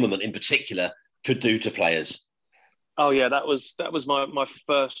that tournament in particular could do to players. Oh yeah, that was my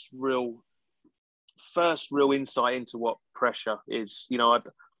first real insight into what pressure is. I'd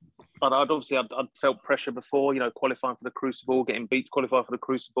felt pressure before, qualifying for the Crucible, getting beat to qualify for the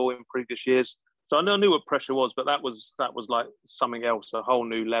Crucible in previous years. So I knew what pressure was, but that was like something else, a whole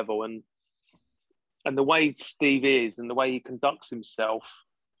new level. And the way Steve is and the way he conducts himself,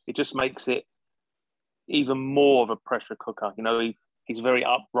 it just makes it even more of a pressure cooker. He's very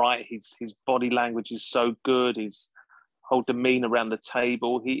upright. His body language is so good. His whole demeanor around the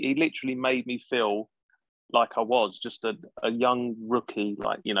table. He literally made me feel like I was just a young rookie,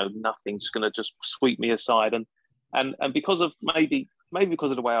 like, nothing's going to just sweep me aside. And because of maybe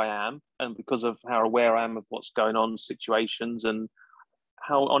because of the way I am, and because of how aware I am of what's going on, situations, and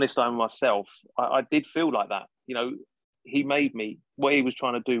how honest I am with myself, I did feel like that. He made me, what he was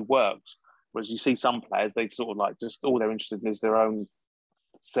trying to do worked. Whereas you see some players, they sort of like just all they're interested in is their own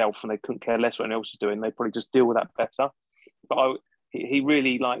self, and they couldn't care less what anyone else is doing. They probably just deal with that better. But he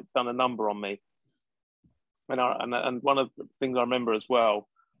really like done a number on me. And one of the things I remember as well,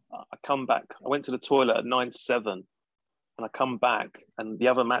 I come back. I went to the toilet at 9-7, and I come back, and the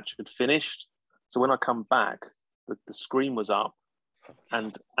other match had finished. So when I come back, the screen was up,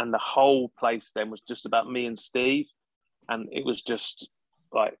 and the whole place then was just about me and Steve, and it was just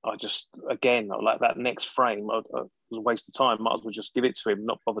like again like that next frame, it was a waste of time. Might as well just give it to him,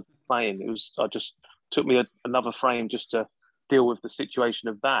 not bother playing. Took me another frame just to deal with the situation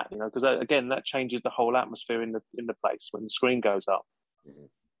of that, because again that changes the whole atmosphere in the place when the screen goes up.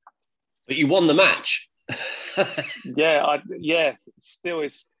 But you won the match. Still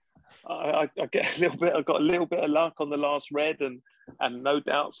is. I get a little bit. I got a little bit of luck on the last red, and no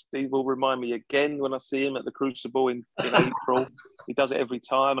doubt Steve will remind me again when I see him at the Crucible in April. He does it every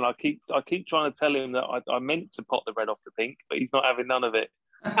time, and I keep trying to tell him that I meant to pot the red off the pink, but he's not having none of it.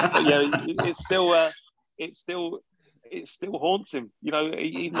 But it still haunts him.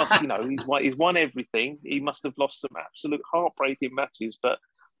 He must. He's won everything. He must have lost some absolute heartbreaking matches, but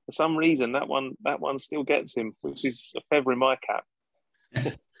for some reason that one still gets him, which is a feather in my cap.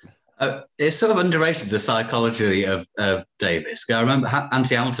 It's sort of underrated, the psychology of Davis. I remember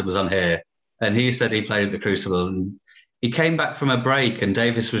Antti Hamilton was on here, and he said he played at the Crucible, and he came back from a break, and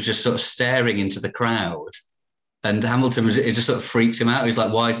Davis was just sort of staring into the crowd, and Hamilton it just sort of freaked him out. He's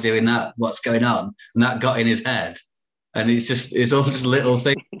like, "Why is he doing that? What's going on?" And that got in his head, and it's all just little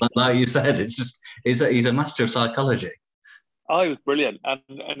things, like you said. He's a master of psychology. Oh, he was brilliant, and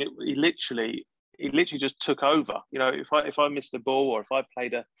he literally just took over. If I missed a ball, or if I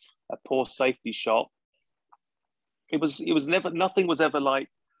played a poor safety shot, it was never, nothing was ever like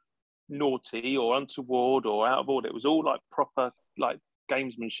naughty or untoward or out of order. It was all like proper like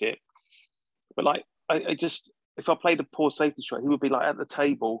gamesmanship. But like I just, if I played a poor safety shot, he would be like at the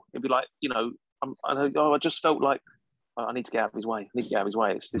table. He'd be like, I just felt like I need to get out of his way.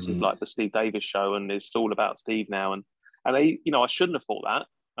 This is like the Steve Davis show, and it's all about Steve now. And I shouldn't have thought that.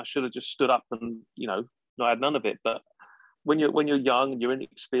 I should have just stood up and not had none of it. But when you're young and you're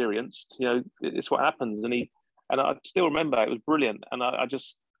inexperienced, it's what happens. And I still remember it was brilliant. And I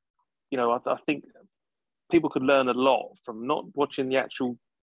just, I think people could learn a lot from not watching the actual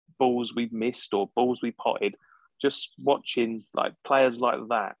balls we've missed or balls we potted, just watching like players like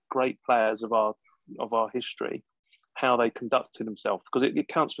that, great players of our history, how they conducted themselves, because it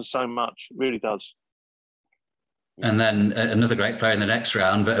counts for so much. It really does. And then another great player in the next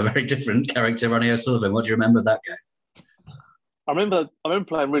round, but a very different character, Ronnie O'Sullivan. What do you remember of that game? I remember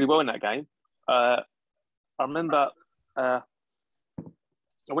playing really well in that game. I remember I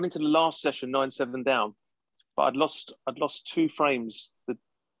went into the last session 9-7 down, but I'd lost 2 frames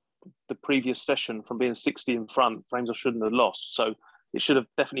the previous session from being 60 in front, frames I shouldn't have lost. So it should have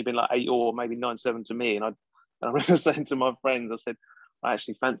definitely been like 8 or maybe 9-7 to me. And I remember saying to my friends, I said, I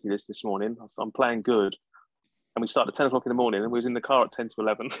actually fancy this morning. I'm playing good. And we started at 10 o'clock in the morning and we was in the car at 10 to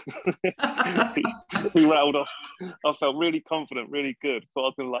 11. he rattled off. I felt really confident, really good. Thought I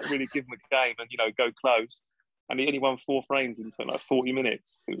was going to like really give him a game and, go close. And he only won 4 frames in like 40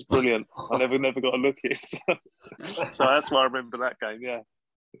 minutes. It was brilliant. I never got a look at it. So that's why I remember that game, yeah.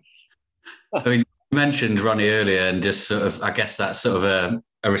 I mean, you mentioned Ronnie earlier and just sort of, I guess that's sort of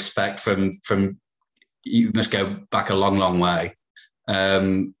a respect from you must go back a long, long way.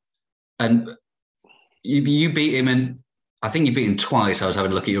 And you beat him, and I think you beat him twice. I was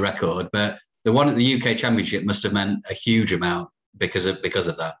having a look at your record, but the one at the UK Championship must have meant a huge amount because of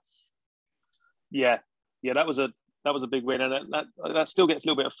that. Yeah, that was a big win, and that still gets a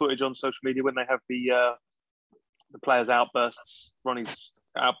little bit of footage on social media when they have the players' outbursts. Ronnie's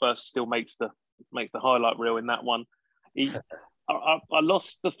outburst still makes the highlight reel in that one. I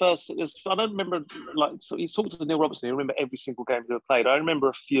lost the first. I don't remember. So he talked to Neil Robertson. I remember every single game he's ever played. I remember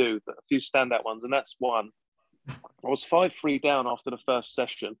a few standout ones, and that's one. I was 5-3 down after the first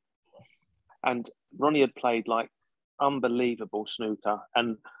session, and Ronnie had played like unbelievable snooker,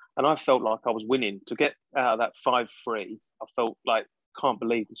 and I felt like I was winning. To get out of that 5-3, I felt like can't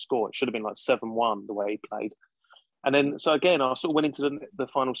believe the score. It should have been like 7-1 the way he played. And then so again, I sort of went into the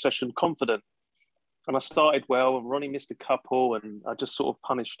final session confident. And I started well, and Ronnie missed a couple, and I just sort of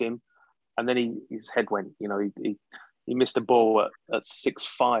punished him. And then his head went. He missed a ball at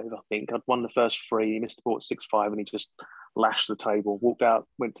 6-5, I think. I'd won the first 3. He missed the ball at 6-5, and he just lashed the table, walked out,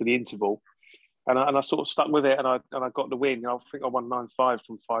 went to the interval. And I sort of stuck with it, and I got the win. I think I won 9-5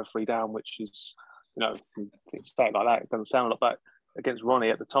 from 5-3 down, which is, it's state like that. It doesn't sound like that against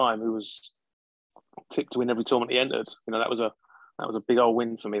Ronnie at the time, who was tipped to win every tournament he entered. That was a big old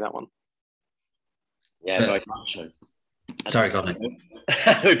win for me, that one. Yeah, very much so. Sorry, Colin.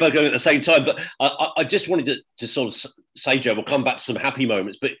 We're both going at the same time, but I just wanted to sort of say, Joe, we'll come back to some happy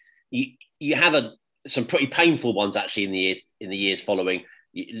moments, but you had some pretty painful ones actually in the years following.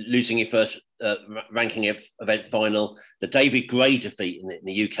 Losing your first ranking event final, the David Gray defeat in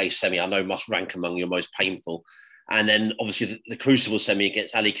the UK semi, I know must rank among your most painful. And then obviously the Crucible semi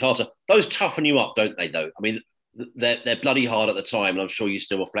against Ali Carter. Those toughen you up, don't they, though? I mean, they're bloody hard at the time, and I'm sure you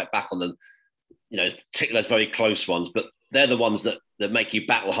still reflect back on them, particularly those very close ones, but they're the ones that make you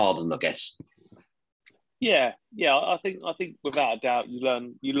battle harden, I guess. Yeah. I think without a doubt you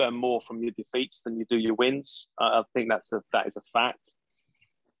learn more from your defeats than you do your wins. I think that is a fact.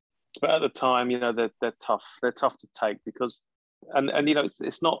 But at the time, they're tough. They're tough to take because, and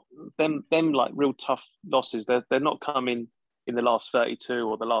it's not them like real tough losses. They're not coming in the last 32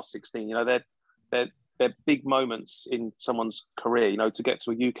 or the last 16. They're big moments in someone's career. To get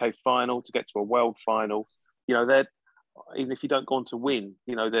to a UK final, to get to a world final. They're, even if you don't go on to win,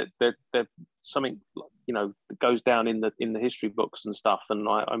 they're something that goes down in the history books and stuff. And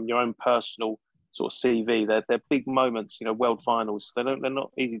on your own personal sort of CV, they're big moments. World finals. They're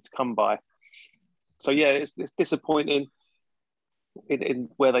not easy to come by. So yeah, it's disappointing in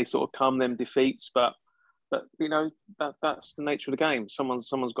where they sort of come, them defeats, but that's the nature of the game. Someone's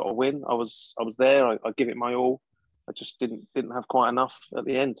got to win. I was there. I give it my all. I just didn't have quite enough at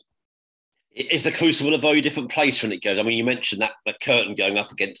the end. Is the Crucible a very different place when it goes? I mean, you mentioned that the curtain going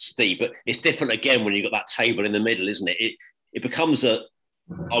up against Steve, but it's different again when you've got that table in the middle, isn't it? It becomes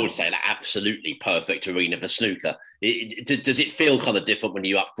I would say, an absolutely perfect arena for snooker. Does it feel kind of different when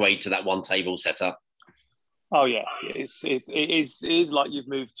you upgrade to that one table setup? Oh yeah, it is like you've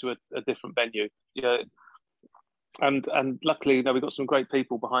moved to a different venue. Yeah, and luckily, we've got some great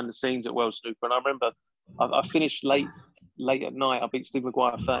people behind the scenes at World Snooker. And I remember I finished late at night. I beat Steve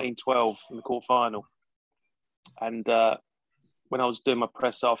Maguire 13-12 in the quarterfinal. And when I was doing my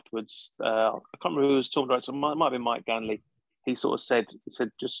press afterwards, I can't remember who was talking director. It might have been Mike Ganley. He sort of said,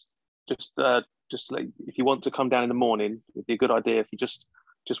 just like, if you want to come down in the morning, it'd be a good idea if you just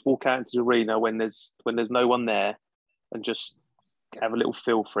walk out into the arena when there's no one there, and just have a little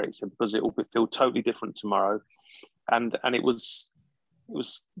feel for it. So because it will feel totally different tomorrow, and it was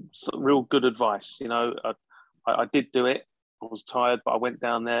real good advice. I did do it. I was tired, but I went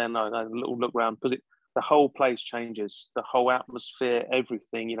down there and I had a little look around because the whole place changes, the whole atmosphere,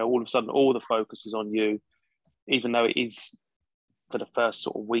 everything. All of a sudden, all the focus is on you, even though it is for the first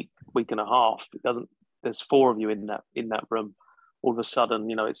sort of week and a half. It doesn't there's four of you in that room. All of a sudden,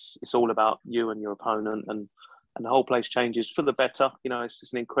 it's all about you and your opponent, and the whole place changes for the better. It's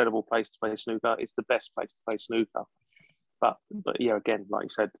just an incredible place to play snooker. It's the best place to play snooker. But yeah, again, like you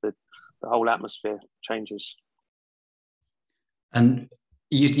said, the whole atmosphere changes. And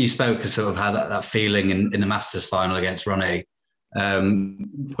you spoke of sort of how that feeling in the Masters final against Ronnie.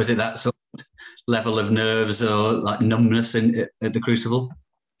 Was it that sort of level of nerves or like numbness at the Crucible?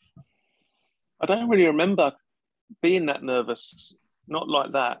 I don't really remember being that nervous. Not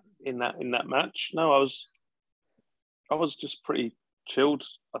like that in that match. No, I was just pretty chilled.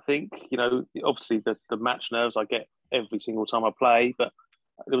 I think obviously the match nerves I get every single time I play, but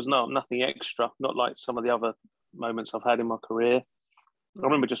there was nothing extra. Not like some of the other moments I've had in my career. I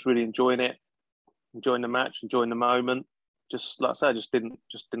remember just really enjoying it, enjoying the match, enjoying the moment. Just like I say, I just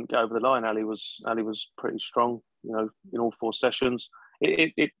didn't go over the line. Ali was pretty strong, in all four sessions.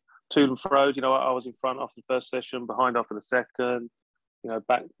 It to and fro. I was in front after the first session, behind after the second.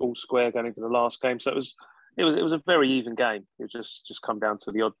 Back all square going into the last game. So it was a very even game. It just come down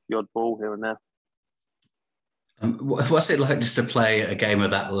to the odd ball here and there. What's it like just to play a game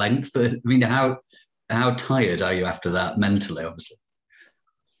of that length? I mean, how tired are you after that mentally? Obviously.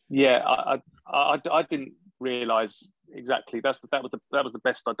 Yeah, I didn't realise exactly. That was the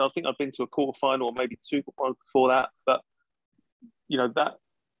best I'd done. I think I've been to a quarterfinal or maybe two before that, but that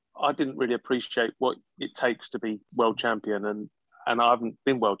I didn't really appreciate what it takes to be world champion, and I haven't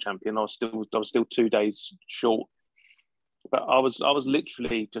been world champion. I was still 2 days short, but I was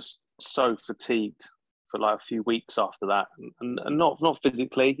literally just so fatigued for like a few weeks after that, and not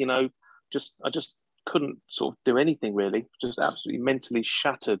physically, I just couldn't sort of do anything really, just absolutely mentally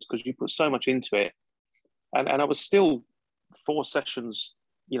shattered because you put so much into it, and I was still 4 sessions,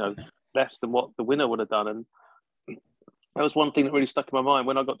 less than what the winner would have done, and that was one thing that really stuck in my mind.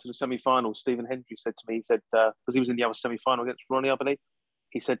 When I got to the semi-final, Stephen Hendry said to me, he said, because he was in the other semi-final against Ronnie, I believe,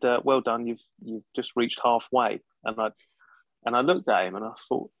 he said, well done, you've just reached halfway. And I looked at him and I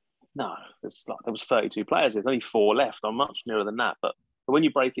thought, no, there was 32 players, there's only 4 left. I'm much nearer than that. But when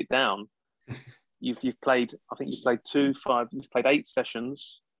you break it down, you've played 8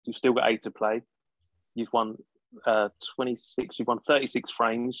 sessions, you've still got 8 to play. You've won 26, you've won 36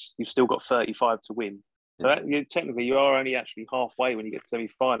 frames, you've still got 35 to win. So technically, you are only actually halfway when you get to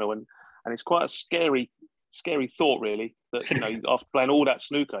semi-final, and it's quite a scary thought, really. That after playing all that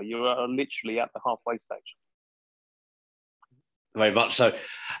snooker, you are literally at the halfway stage. Very much so.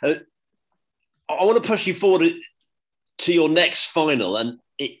 I want to push you forward to your next final, and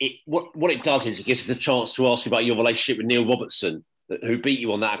what it does is it gives us a chance to ask you about your relationship with Neil Robertson, who beat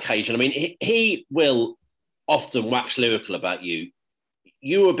you on that occasion. I mean, he will often wax lyrical about you.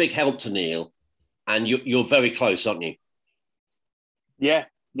 You were a big help to Neil. And you're very close, aren't you? Yeah.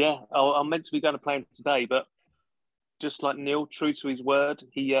 I'm meant to be going to play him today, but just like Neil, true to his word,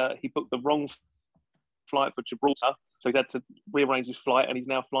 he booked the wrong flight for Gibraltar, so he's had to rearrange his flight, and he's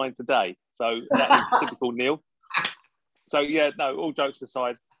now flying today. So that is typical Neil. So yeah, no. All jokes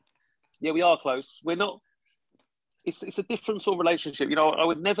aside, yeah, we are close. We're not. It's a different sort of relationship. I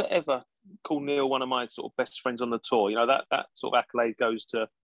would never ever call Neil one of my sort of best friends on the tour. That sort of accolade goes to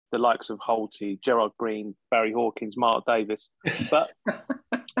the likes of Holty, Gerard Green, Barry Hawkins, Mark Davis. But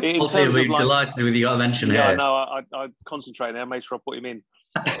Holty will be delighted with you got to mention here. Yeah, no, I concentrate there, make sure I put him in.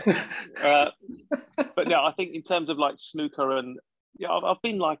 But yeah, I think in terms of like snooker and I've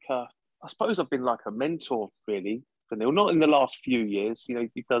been like I suppose I've been like a mentor really for Neil. Not in the last few years,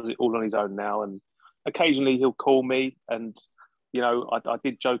 he does it all on his own now, and occasionally he'll call me, and I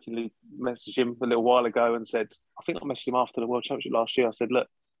did jokingly message him a little while ago and said, I think I messaged him after the World Championship last year. I said, look,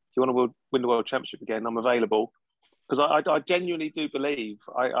 if you want to win the World Championship again, I'm available. Because I genuinely do believe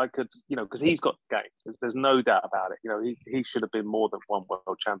I could, because he's got the game. There's no doubt about it. He should have been more than one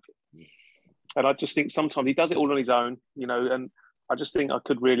world champion. And I just think sometimes he does it all on his own, and I just think I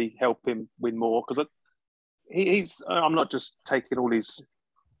could really help him win more. Because I'm not just taking all his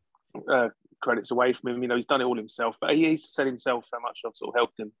credits away from him. He's done it all himself. But he's said himself how much I've sort of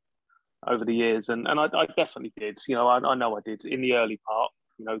helped him over the years. And I definitely did. I know I did in the early part.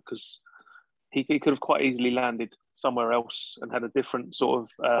 Because he could have quite easily landed somewhere else and had a different sort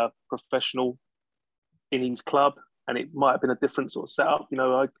of professional innings club, and it might have been a different sort of setup.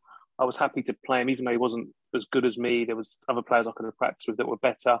 I was happy to play him, even though he wasn't as good as me. There was other players I could have practiced with that were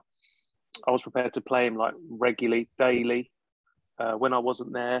better. I was prepared to play him like regularly, daily. When I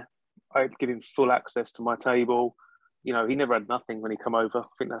wasn't there, I'd give him full access to my table. He never had nothing when he come over. I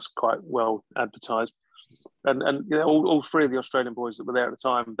think that's quite well advertised. And all 3 of the Australian boys that were there at the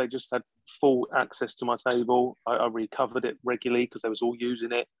time, they just had full access to my table. I recovered it regularly because they was all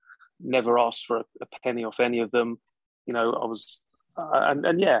using it. never asked for a penny off any of them. You know, I was,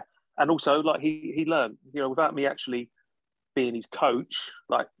 and also like he learned, you know, without me actually being his coach,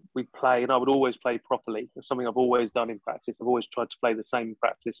 like we'd play, and I would always play properly. It's something I've always done in practice. I've always tried to play the same in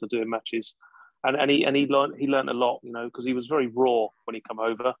practice or doing matches, and he learned a lot, you know, because he was very raw when he come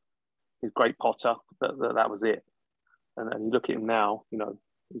over. He's a great potter. That was it. And you look at him now, you know,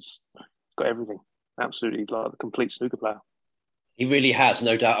 he's got everything. Absolutely, like the complete snooker player. He really has,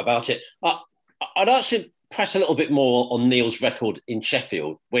 no doubt about it. I'd actually press a little bit more on Neil's record in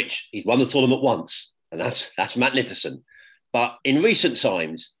Sheffield, which he's won the tournament once, and that's magnificent. But in recent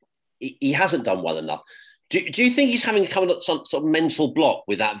times, he hasn't done well enough. Do you think he's having come up some sort of mental block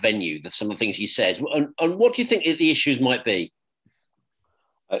with that venue, some of the things he says? And what do you think the issues might be?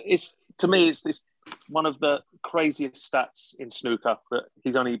 To me, it's one of the craziest stats in snooker that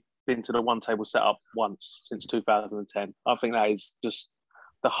he's only been to the one table setup once since 2010. I think that is just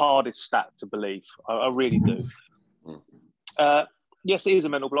the hardest stat to believe. I really do. Yes, it is a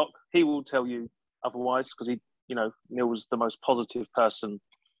mental block. He will tell you otherwise because Neil was the most positive person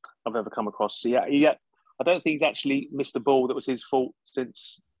I've ever come across. So yeah, I don't think he's actually missed a ball that was his fault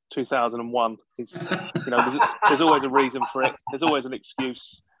since 2001. There's always a reason for it. There's always an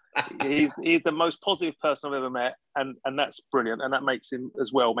excuse. He's the most positive person I've ever met, and that's brilliant. And that makes him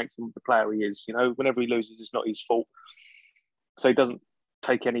the player he is. You know, whenever he loses, it's not his fault. So he doesn't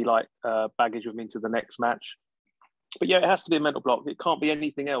take any baggage with him into the next match. But yeah, it has to be a mental block. It can't be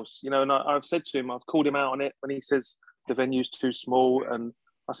anything else. You know, and I've said to him, I've called him out on it when he says the venue's too small, and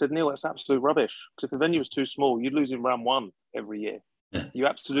I said, Neil, that's absolute rubbish. Because if the venue was too small, you'd lose in round one every year. Yeah. You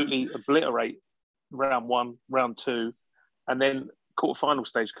absolutely obliterate round one, round two, and then quarterfinal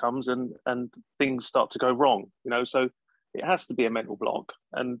stage comes and things start to go wrong. You know, so it has to be a mental block.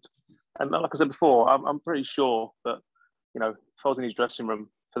 And like I said before, I'm pretty sure that, you know, if I was in his dressing room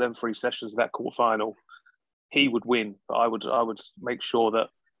for them 3 sessions of that quarterfinal, he would win. But I would make sure that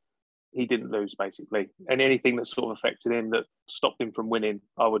he didn't lose, basically. And anything that sort of affected him that stopped him from winning,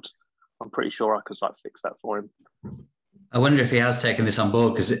 I'm pretty sure I could fix that for him. I wonder if he has taken this on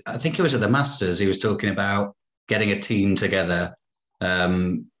board, because I think it was at the Masters he was talking about getting a team together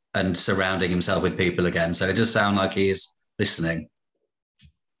and surrounding himself with people again. So it does sound like he is listening.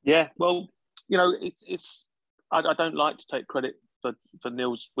 Yeah, well, you know, it's I don't like to take credit for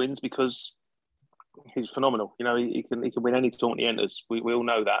Neil's wins because he's phenomenal. You know, he can win any tournament he enters. We all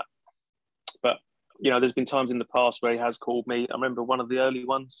know that. But, you know, there's been times in the past where he has called me. I remember one of the early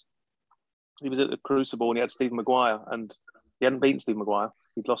ones. He was at the Crucible and he had Stephen Maguire, and he hadn't beaten Stephen Maguire.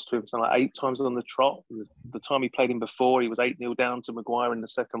 He'd lost to him something like 8 times on the trot. The time he played him before, he was 8-0 down to Maguire in the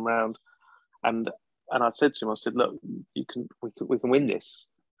second round. And I said to him, I said, look, we can win this.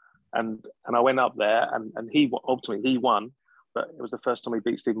 And I went up there and he ultimately won, but it was the first time he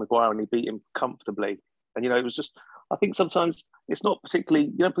beat Stephen Maguire and he beat him comfortably. And, you know, it was just, I think sometimes it's not particularly,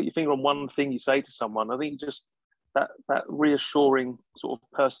 you don't put your finger on one thing you say to someone. I think just that reassuring sort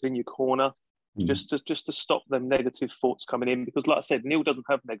of person in your corner, just to stop them negative thoughts coming in. Because like I said, Neil doesn't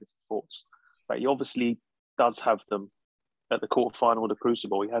have negative thoughts, but he obviously does have them at the quarterfinal of the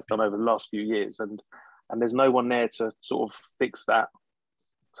Crucible. He has done over the last few years, and there's no one there to sort of fix that.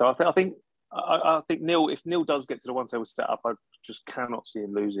 So I think Neil, if Neil does get to the one table setup, I just cannot see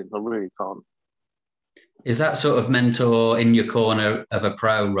him losing. I really can't. Is that sort of mentor in your corner of a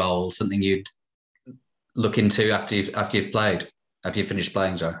pro role something you'd look into after you've finished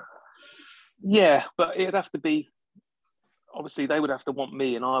playing, sorry? Yeah, but it'd have to be, obviously they would have to want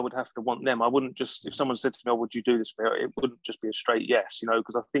me and I would have to want them. I wouldn't just, if someone said to me, oh, would you do this? It wouldn't just be a straight yes, you know,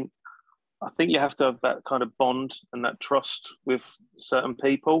 because I think you have to have that kind of bond and that trust with certain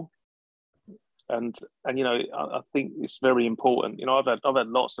people. And you know, I think it's very important. You know, I've had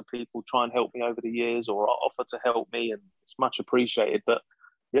lots of people try and help me over the years or offer to help me, and it's much appreciated. But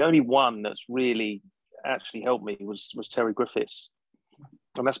the only one that's really actually helped me was Terry Griffiths.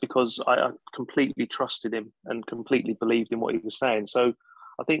 And that's because I completely trusted him and completely believed in what he was saying. So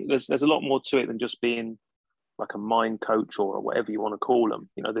I think there's a lot more to it than just being like a mind coach or whatever you want to call them.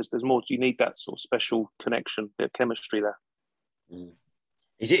 You know, there's more. You need that sort of special connection, bit of chemistry there. Mm.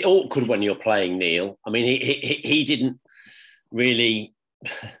 Is it awkward when you're playing, Neil? I mean, he didn't really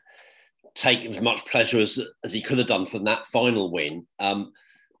take as much pleasure as he could have done from that final win. And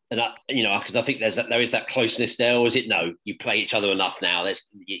you know, because I think there is that closeness there, or is it no? You play each other enough now.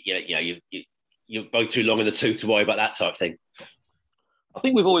 You're both too long in the tooth to worry about that type of thing. I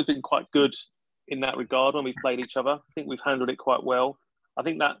think we've always been quite good in that regard when we've played each other. I think we've handled it quite well. I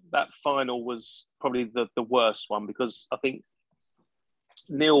think that final was probably the worst one, because I think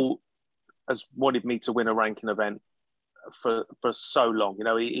Neil has wanted me to win a ranking event, for so long. You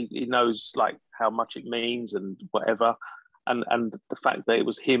know, he knows like how much it means and whatever. And the fact that it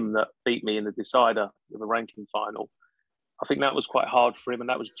was him that beat me in the decider in the ranking final, I think that was quite hard for him, and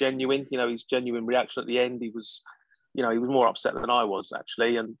that was genuine. You know, his genuine reaction at the end. He was more upset than I was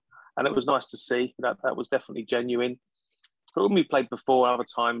actually, and it was nice to see that. That was definitely genuine. But when we played before, other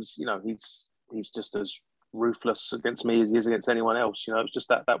times, you know, he's just as ruthless against me as he is against anyone else. You know, it was just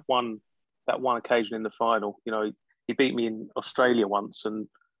that one occasion in the final. You know, he beat me in Australia once, and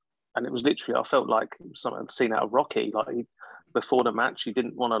it was literally, I felt like it was something I'd seen out of Rocky. Like before the match, he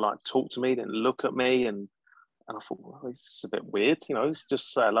didn't want to like talk to me, didn't look at me, and I thought, well, it's just a bit weird. You know, it's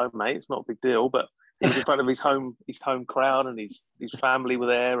just say hello, mate. It's not a big deal. But he was in front of his home crowd, and his family were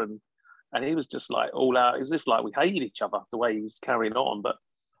there, and he was just like all out, as if like we hated each other the way he was carrying on. But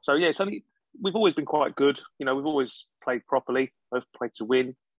so yeah, we've always been quite good. You know, we've always played properly, both played to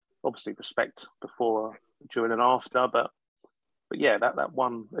win. Obviously, respect before, during, and after. But yeah, that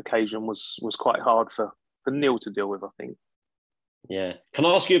one occasion was quite hard for Neil to deal with, I think. Yeah. Can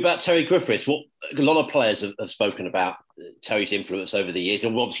I ask you about Terry Griffiths? What a lot of players have spoken about Terry's influence over the years.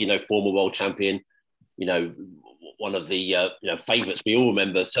 And obviously, you know, former world champion, you know, one of the favourites we all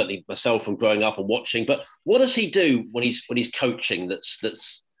remember, certainly myself from growing up and watching. But what does he do when he's coaching that's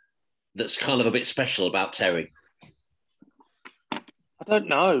kind of a bit special about Terry? I don't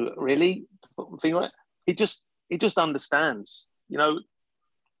know, really. He just understands. You know,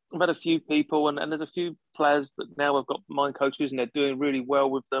 I've had a few people, and there's a few players that now have got mind coaches, and they're doing really well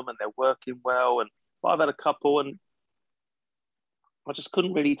with them, and they're working well. But I've had a couple, and I just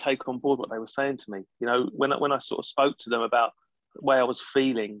couldn't really take on board what they were saying to me. You know, when I sort of spoke to them about the way I was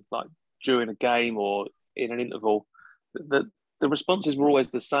feeling, like during a game or in an interval, the responses were always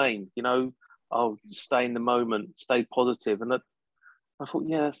the same. You know, oh, stay in the moment, stay positive, and that I thought,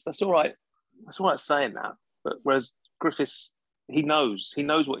 yes, that's all right. That's all right saying that. But whereas Griffiths, he knows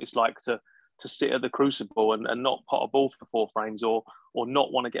what it's like to sit at the crucible and not pot a ball for 4 frames or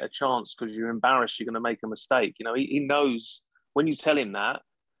not want to get a chance because you're embarrassed you're going to make a mistake. You know, he knows when you tell him that,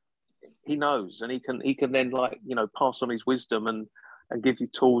 he knows, and he can then, like, you know, pass on his wisdom and give you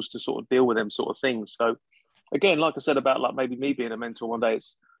tools to sort of deal with them sort of things. So again, like I said about like maybe me being a mentor one day,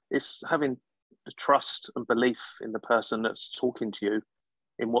 it's having the trust and belief in the person that's talking to you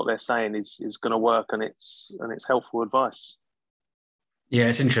in what they're saying is going to work, and it's helpful advice. Yeah,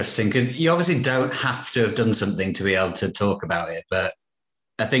 it's interesting because you obviously don't have to have done something to be able to talk about it. But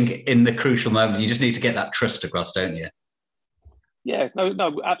I think in the crucial moments, you just need to get that trust across, don't you? Yeah,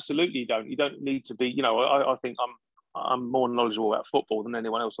 no, absolutely you don't. You don't need to be, you know, I think I'm more knowledgeable about football than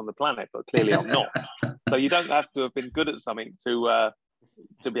anyone else on the planet, but clearly I'm not. So you don't have to have been good at something to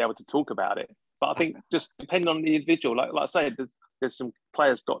be able to talk about it. But I think just depending on the individual, like I say, there's some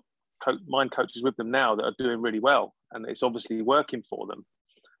players got mind coaches with them now that are doing really well, and it's obviously working for them.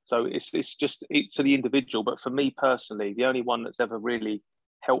 So it's to the individual. But for me personally, the only one that's ever really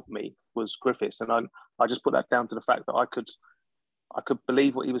helped me was Griffiths, and I just put that down to the fact that I could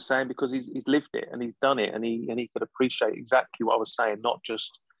believe what he was saying because he's lived it and he's done it, and he could appreciate exactly what I was saying.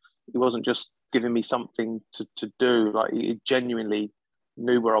 He wasn't just giving me something to do. Like, he genuinely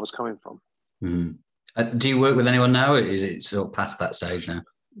knew where I was coming from. Mm. Do you work with anyone now? Or is it sort of past that stage now?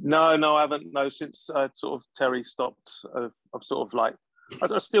 No, I haven't. No, since sort of Terry stopped, I've sort of like,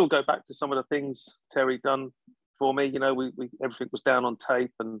 I still go back to some of the things Terry done for me. You know, we everything was down on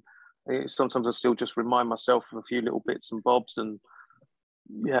tape, and sometimes I still just remind myself of a few little bits and bobs, and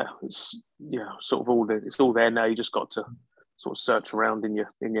it's sort of it's all there now. You just got to sort of search around in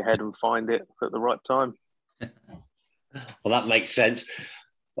your head and find it at the right time. Well, that makes sense.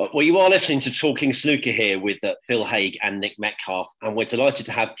 Well, you are listening to Talking Snooker here with Phil Haigh and Nick Metcalf, and we're delighted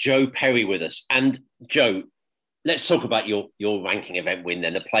to have Joe Perry with us. And Joe, let's talk about your ranking event win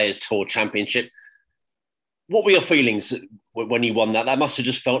then, the Players Tour Championship. What were your feelings when you won that? That must have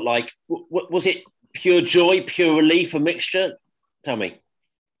just felt like, was it pure joy, pure relief, a mixture? Tell me.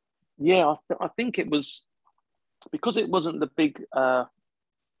 Yeah, I think it was, because it wasn't the big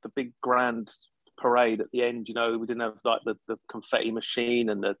grand parade at the end. You know, we didn't have like the confetti machine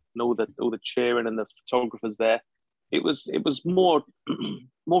and all the cheering and the photographers there. It was more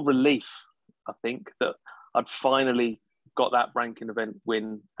more relief, I think, that I'd finally got that ranking event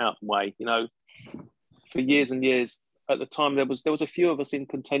win out the way. You know, for years and years at the time, there was a few of us in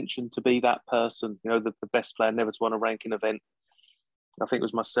contention to be that person. You know, the best player never to win a ranking event. I think it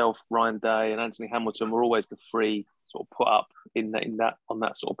was myself, Ryan Day, and Anthony Hamilton were always the three sort of put up in that on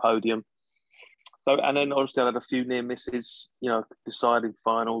that sort of podium. So, and then obviously I had a few near misses, you know, deciding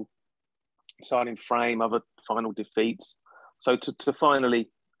frame, other final defeats. So to finally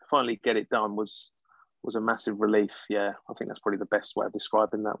get it done was was a massive relief. Yeah, I think that's probably the best way of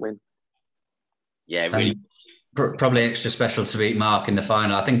describing that win. Yeah, really. Probably extra special to beat Mark in the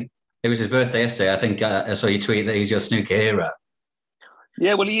final. I think it was his birthday yesterday. I think I saw you tweet that he's your snooker hero.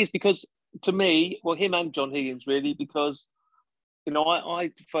 Yeah, well, he is, because to me, well, him and John Higgins, really, because,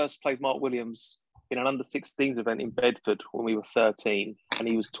 I first played Mark Williams in an under-16s event in Bedford when we were 13 and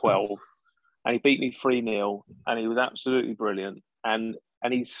he was 12. And he beat me 3-0 and he was absolutely brilliant. And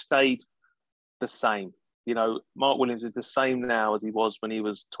he's stayed the same. Mark Williams is the same now as he was when he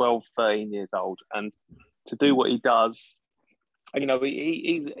was 12, 13 years old. And to do what he does, he's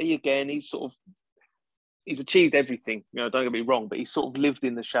achieved everything. Don't get me wrong, but he sort of lived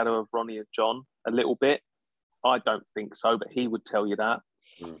in the shadow of Ronnie and John a little bit. I don't think so, but he would tell you that.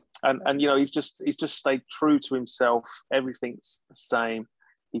 And he's just stayed true to himself. Everything's the same.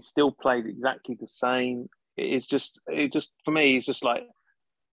 He still plays exactly the same. It just for me, it's just like,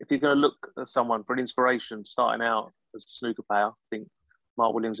 if you're going to look at someone for an inspiration starting out as a snooker player, I think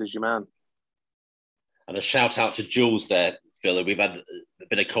Mark Williams is your man. And a shout out to Jules there, Phil. We've had a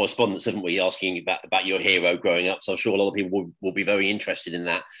bit of correspondence, haven't we, asking about your hero growing up. So I'm sure a lot of people will be very interested in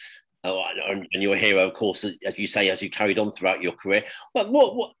that. And your hero, of course, as you say, as you carried on throughout your career. But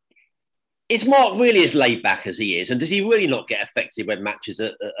what is Mark really as laid back as he is? And does he really not get affected when matches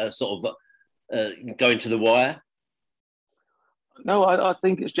are sort of going to the wire? No, I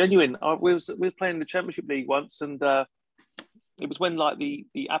think it's genuine. We were playing the Championship League once, and it was when like the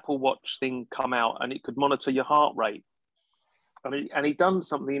Apple Watch thing come out, and it could monitor your heart rate. And he done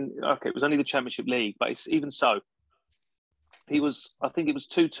something. Okay, it was only the Championship League, but even so, I think it was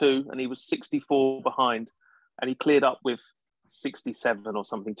 2-2, and he was 64 behind, and he cleared up with 67 or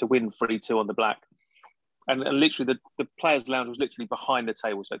something to win 3-2 on the black. And literally, the players' lounge was literally behind the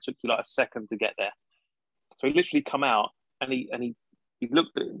table, so it took you like a second to get there. So he literally come out. And he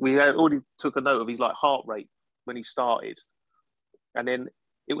looked at, we already took a note of his like heart rate when he started. And then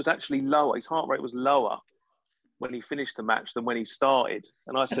it was actually lower. His heart rate was lower when he finished the match than when he started.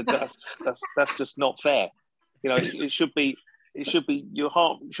 And I said, that's just not fair. It should be, your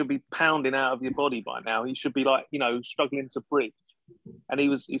heart should be pounding out of your body by now. He should be like, struggling to breathe. And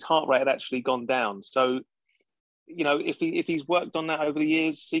his heart rate had actually gone down. So, if he's worked on that over the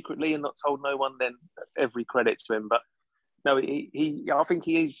years secretly and not told no one, then every credit to him. But no, I think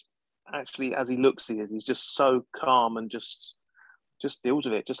he is actually, as he looks, he's just so calm and just deals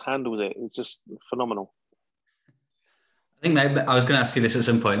with it, just handles it. It's just phenomenal. I think maybe I was going to ask you this at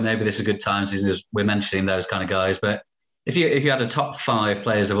some point. Maybe this is a good time since we're mentioning those kind of guys. But if you had a top 5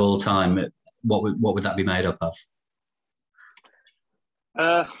 players of all time, what would that be made up of?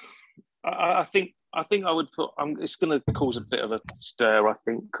 I think I would put. It's going to cause a bit of a stir, I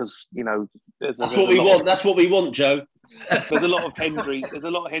think, because that's what we want. That's what we want, Joe. There's a lot of Hendry. There's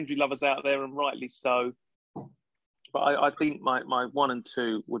a lot of Hendry lovers out there, and rightly so. But I think my 1 and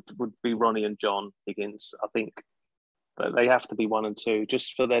 2 would be Ronnie and John Higgins. I think that they have to be 1 and 2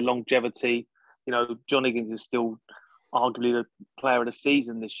 just for their longevity. John Higgins is still arguably the player of the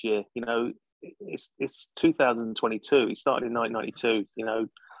season this year. It's 2022. He started in 1992.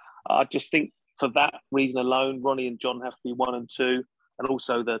 I just think for that reason alone, Ronnie and John have to be 1 and 2, and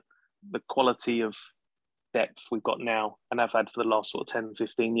also the quality of depth we've got now and have had for the last sort of 10,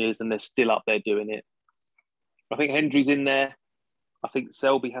 15 years, and they're still up there doing it. I think Hendry's in there. I think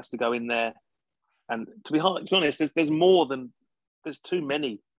Selby has to go in there. And to be honest, there's too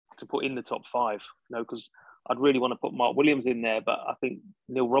many to put in the top 5, because I'd really want to put Mark Williams in there, but I think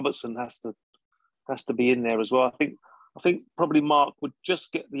Neil Robertson has to be in there as well. I think probably Mark would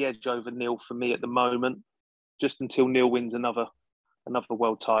just get the edge over Neil for me at the moment, just until Neil wins another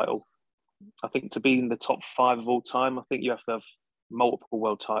world title. I think to be in the top 5 of all time, I think you have to have multiple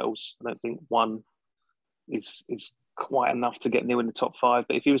world titles. I don't think one is quite enough to get Neil in the top 5.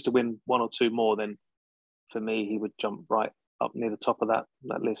 But if he was to win 1 or 2 more, then for me, he would jump right up near the top of that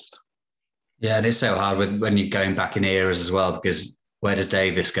list. Yeah, and it's so hard when you're going back in eras as well, because where does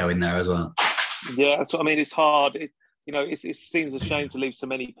Davis go in there as well? Yeah, that's what I mean. It's hard. It seems a shame to leave so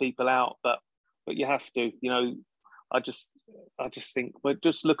many people out, but you have to. I just think, well,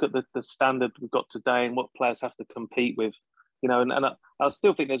 just look at the standard we've got today and what players have to compete with. And I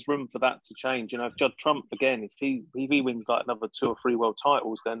still think there's room for that to change. If Judd Trump again, if he wins like another 2 or 3 world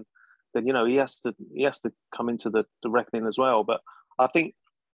titles, then he has to come into the reckoning as well. But I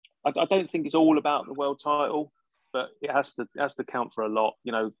don't think it's all about the world title, but it has to count for a lot,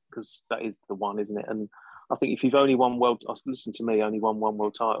 because that is the one, isn't it? And I think if you've only won listen to me, only won 1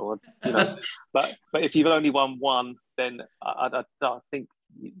 world title, but if you've only won 1, then I think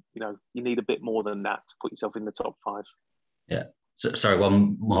you need a bit more than that to put yourself in the top 5. Yeah. sorry,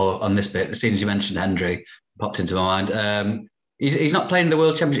 one more on this bit. As soon as you mentioned Hendry, popped into my mind. He's not playing the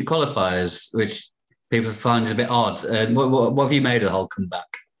World Championship qualifiers, which people find is a bit odd. What have you made of the whole comeback?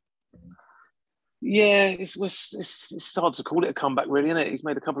 Yeah, it's hard to call it a comeback, really, isn't it? He's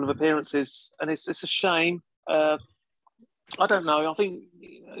made a couple of appearances, and it's a shame. I don't know. I think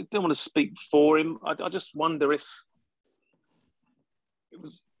I don't want to speak for him. I just wonder if it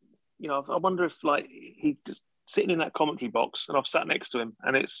was, I wonder if like he just sitting in that commentary box, and I've sat next to him,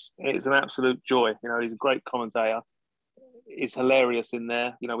 and it's an absolute joy. He's a great commentator. It's hilarious in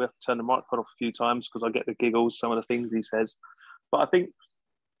there. We have to turn the microphone off a few times because I get the giggles, some of the things he says. But I think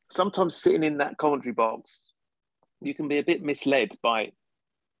sometimes sitting in that commentary box, you can be a bit misled by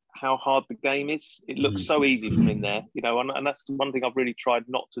how hard the game is. It looks so easy from in there, and that's the one thing I've really tried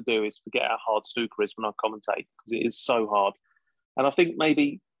not to do is forget how hard snooker is when I commentate, because it is so hard. And I think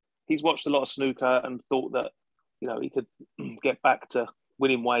maybe he's watched a lot of snooker and thought that, he could get back to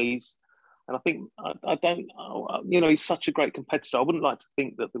winning ways. And I think, I don't, he's such a great competitor. I wouldn't like to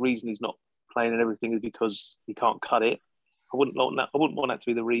think that the reason he's not playing and everything is because he can't cut it. I wouldn't want that to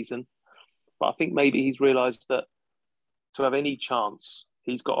be the reason. But I think maybe he's realised that to have any chance,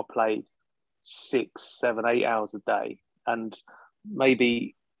 he's got to play 6, 7, 8 hours a day. And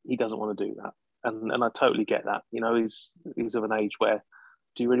maybe he doesn't want to do that. And I totally get that. He's of an age where,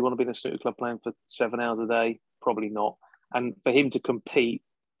 do you really want to be in a snooker club playing for 7 hours a day? Probably not. And for him to compete,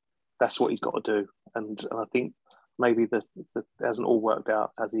 that's what he's got to do. And I think maybe that hasn't all worked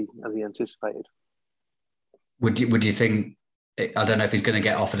out as he anticipated. Would you think? I don't know if he's going to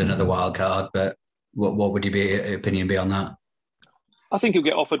get offered another wild card, but what would your opinion be on that? I think he'll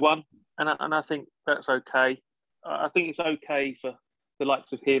get offered one, and I think that's okay. I think it's okay for the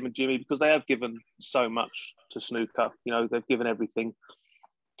likes of him and Jimmy, because they have given so much to snooker. They've given everything.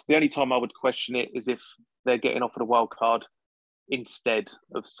 The only time I would question it is if they're getting offered a wild card instead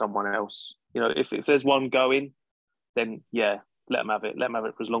of someone else. If there's one going, then yeah, let them have it. Let them have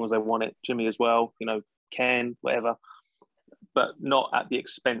it for as long as they want it. Jimmy as well, Ken, whatever. But not at the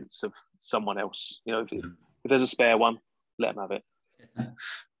expense of someone else. If there's a spare one, let them have it.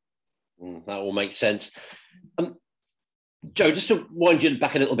 That all makes sense. Joe, just to wind you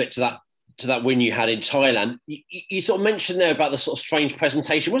back a little bit to that win you had in Thailand, you sort of mentioned there about the sort of strange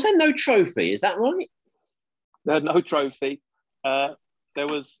presentation. Was there no trophy? Is that right? There had no trophy. There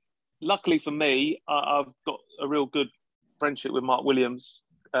was, luckily for me, I've got a real good friendship with Mark Williams,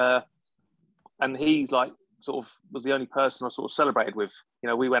 and he's like sort of was the only person I sort of celebrated with.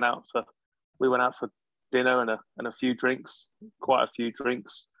 We went out for dinner and a few drinks, quite a few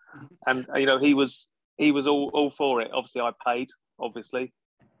drinks, and he was all for it. Obviously, I paid. Obviously,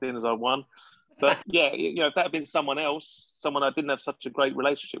 seeing as I won. But yeah, if that had been someone else, someone I didn't have such a great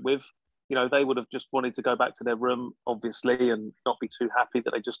relationship with, they would have just wanted to go back to their room, obviously, and not be too happy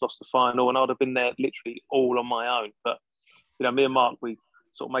that they just lost the final. And I'd have been there literally all on my own. But, me and Mark, we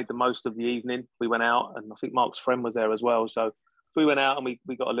sort of made the most of the evening. We went out, and I think Mark's friend was there as well. So we went out and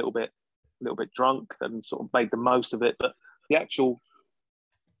we got a little bit drunk and sort of made the most of it. But the actual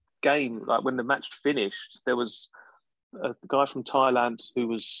game, like when the match finished, there was a guy from Thailand who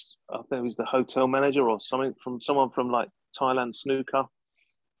was, I think he was the hotel manager or someone from like Thailand snooker,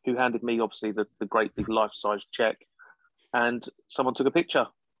 who handed me obviously the great big life-size check, and someone took a picture,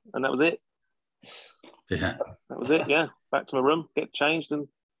 and that was it. Yeah, that was it. Yeah, back to my room, get changed, and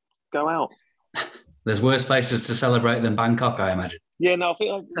go out. There's worse places to celebrate than Bangkok, I imagine. Yeah, no,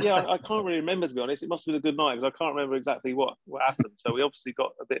 I can't really remember, to be honest. It must have been a good night because I can't remember exactly what happened. So we obviously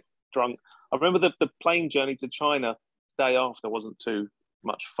got a bit drunk. I remember the plane journey to China the day after wasn't too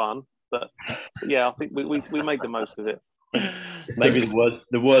much fun, but yeah, I think we made the most of it. Maybe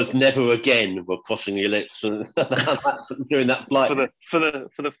the words "never again" were crossing your lips during that flight for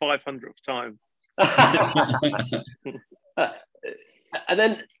the 500th time. And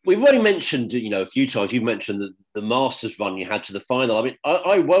then we've already mentioned, a few times. You mentioned the Masters run you had to the final. I mean,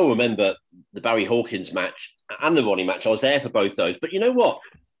 I well remember the Barry Hawkins match and the Ronnie match. I was there for both those. But you know what?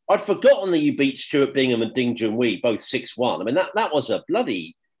 I'd forgotten that you beat Stuart Bingham and Ding Junhui both 6-1. I mean, that was a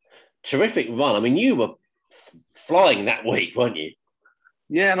bloody terrific run. I mean, you were flying that week, weren't you?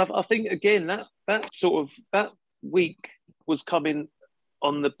 Yeah, and I think again that week was coming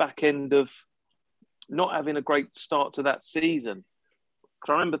on the back end of not having a great start to that season.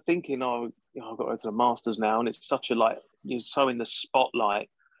 Because I remember thinking, I've got to go to the Masters now, and it's such a you're so in the spotlight.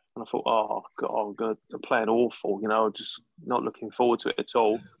 And I thought, oh God, I'm going to play awful. Just not looking forward to it at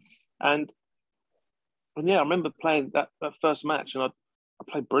all. And yeah, I remember playing that first match, and I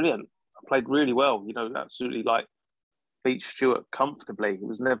played brilliant. I played really well. Absolutely beat Stuart comfortably. It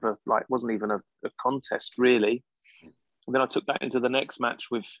was never wasn't even a contest really. And then I took that into the next match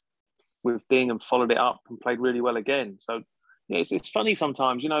with Ding and followed it up and played really well again. So yeah, it's funny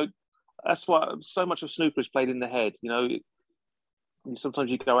sometimes, that's why so much of snooker is played in the head. Sometimes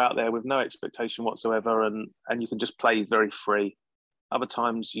you go out there with no expectation whatsoever and you can just play very free. Other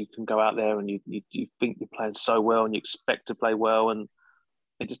times you can go out there and you think you're playing so well and you expect to play well and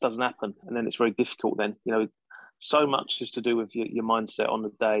it just doesn't happen. And then it's very difficult then. So much is to do with your mindset on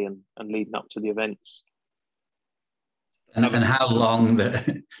the day and leading up to the events. And how long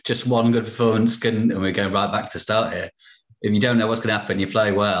that just one good performance can, and we're going right back to start here, if you don't know what's going to happen, you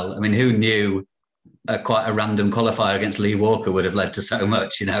play well. I mean, who knew quite a random qualifier against Lee Walker would have led to so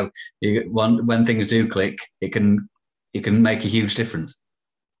much? When things do click, it can make a huge difference.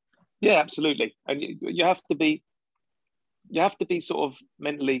 Yeah, absolutely. And you have to be sort of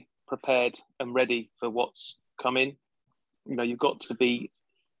mentally prepared and ready for what's coming. You've got to be.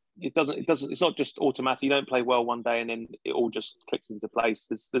 It's not just automatic. You don't play well one day and then it all just clicks into place.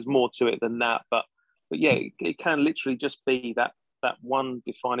 There's more to it than that. But yeah, it can literally just be that one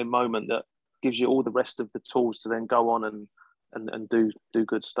defining moment that gives you all the rest of the tools to then go on and do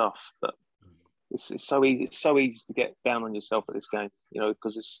good stuff. But it's so easy. It's so easy to get down on yourself at this game,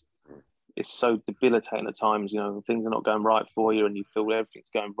 because it's so debilitating at times. Things are not going right for you, and you feel everything's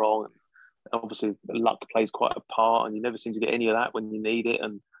going wrong. And obviously, luck plays quite a part, and you never seem to get any of that when you need it.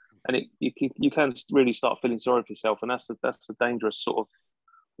 And you can really start feeling sorry for yourself, and that's a dangerous sort of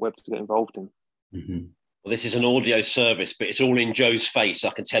web to get involved in. Mm-hmm. Well, this is an audio service, but it's all in Joe's face.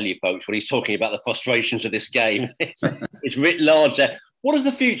 I can tell you, folks, when he's talking about the frustrations of this game. It's writ large there. What does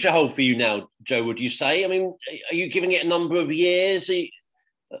the future hold for you now, Joe, would you say? I mean, are you giving it a number of years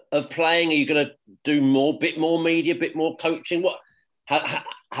of playing? Are you going to do bit more media, bit more coaching?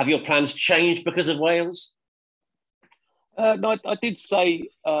 Have your plans changed because of Wales? No, I did say,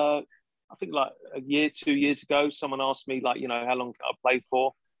 I think like 2 years ago, someone asked me how long can I play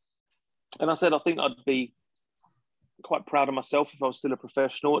for? And I said, I think I'd be quite proud of myself if I was still a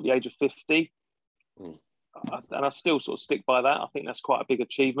professional at the age of 50. And I still sort of stick by that. I think that's quite a big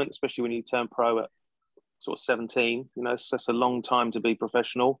achievement, especially when you turn pro at sort of 17. So that's a long time to be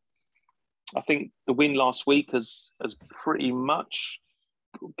professional. I think the win last week has pretty much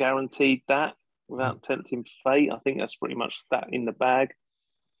guaranteed that without tempting fate. I think that's pretty much that in the bag.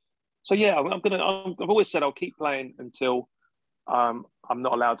 So yeah, I've always said I'll keep playing until I'm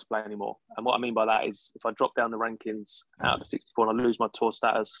not allowed to play anymore. And what I mean by that is if I drop down the rankings out of 64 and I lose my tour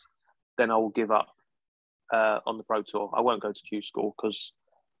status, then I will give up on the pro tour. I won't go to Q School because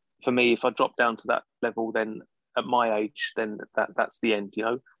for me, if I drop down to that level, then at my age, then that's the end.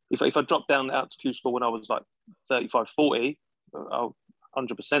 If I dropped down out to Q School when I was like 35, 40,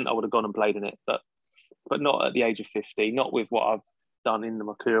 100% I would have gone and played in it, but not at the age of 50, not with what I've done in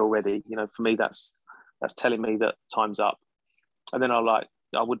my career already. For me, that's telling me that time's up. And then I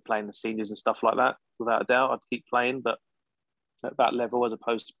would play in the seniors and stuff like that, without a doubt. I'd keep playing, but at that level as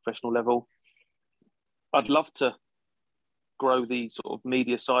opposed to professional level, I'd love to grow the sort of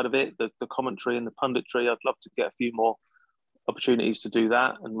media side of it, the commentary and the punditry. I'd love to get a few more opportunities to do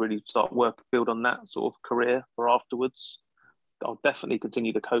that and really build on that sort of career for afterwards. I'll definitely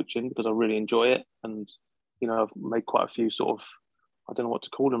continue the coaching because I really enjoy it. And, I've made quite a few sort of, I don't know what to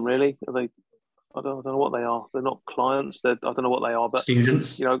call them really. I don't know what they are. They're not clients. I don't know what they are, but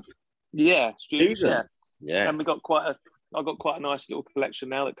students. Yeah, students. Yeah. And I've got quite a nice little collection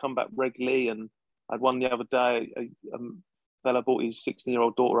now that come back regularly. And I had one the other day. A fella brought his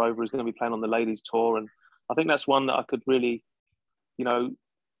 16-year-old daughter over. Who's going to be playing on the ladies' tour, and I think that's one that I could really,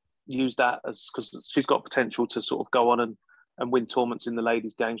 use that as because she's got potential to sort of go on and win tournaments in the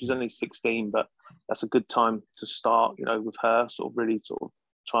ladies' game. She's only 16, but that's a good time to start. With her, sort of really sort of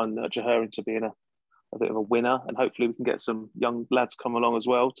try and nurture her into being a bit of a winner, and hopefully we can get some young lads come along as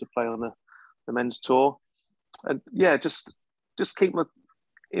well to play on the men's tour. And yeah, just keep me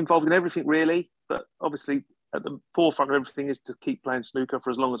involved in everything really, but obviously at the forefront of everything is to keep playing snooker for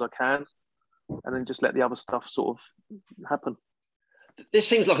as long as I can, and then just let the other stuff sort of happen. This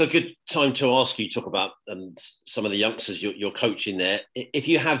seems like a good time to ask you, talk about some of the youngsters you're coaching there. If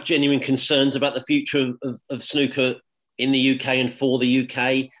you have genuine concerns about the future of snooker in the UK and for the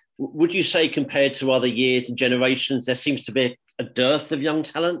UK, would you say compared to other years and generations, there seems to be a dearth of young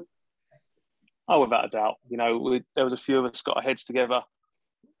talent? Oh, without a doubt. There was a few of us got our heads together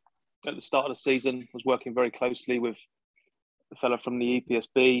at the start of the season. Was working very closely with the fella from the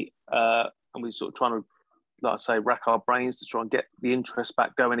EPSB, and we were sort of trying to, like I say, rack our brains to try and get the interest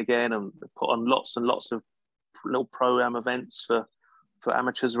back going again, and put on lots and lots of little pro-am events for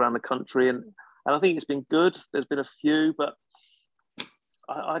amateurs around the country. And I think it's been good. There's been a few, but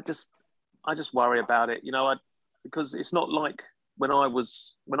I just worry about it. because it's not like when I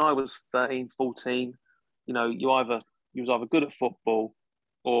was 13, 14, you know, you was either good at football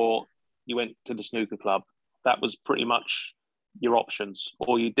or you went to the snooker club. That was pretty much your options,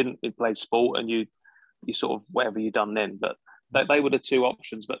 or you didn't play sport and you sort of whatever you done then. But they were the two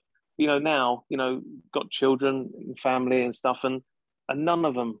options. But you know, now, you know, got children and family and stuff, and none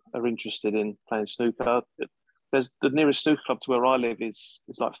of them are interested in playing snooker. There's the nearest snooker club to where I live is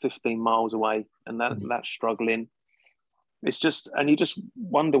like 15 miles away, and that's struggling. It's just, and you just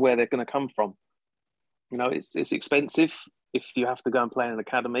wonder where they're going to come from. You know, it's expensive if you have to go and play in an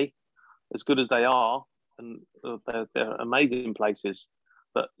academy, as good as they are, and they're amazing places.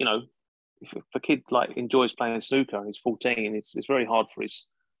 But you know, if a kid like enjoys playing snooker and he's 14, it's very hard for his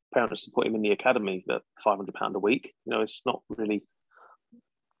parents to put him in the academy at £500 a week. You know, it's not really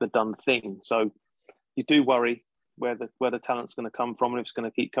the done thing. So you do worry where the talent's going to come from, and if it's going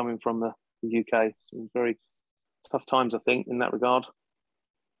to keep coming from the UK. So very tough times, I think, in that regard.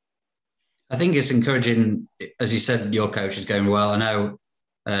 I think it's encouraging, as you said, your coach is going well. I know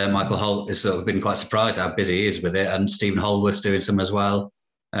Michael Holt has sort of been quite surprised how busy he is with it, and Stephen Holworth's doing some as well.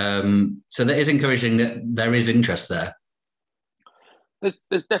 So that is encouraging that there is interest there.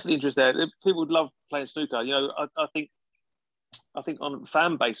 There's definitely interest there. People would love playing snooker. You know, I think on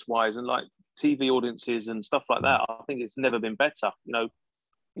fan base wise and like TV audiences and stuff like that, I think it's never been better. You know,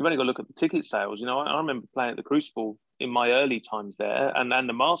 you've only got to look at the ticket sales. You know, I remember playing at the Crucible in my early times there, and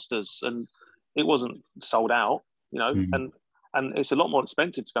the Masters, and it wasn't sold out. You know, and it's a lot more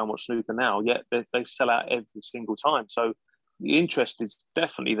expensive to go and watch snooker now. Yet they sell out every single time. So the interest is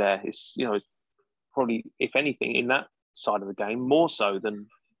definitely there. It's, you know, it's probably, if anything, in that side of the game more so than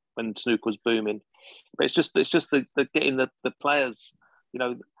when snooker was booming. But it's just the getting the players, you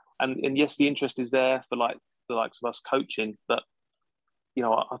know, and yes, the interest is there for like the likes of us coaching. But you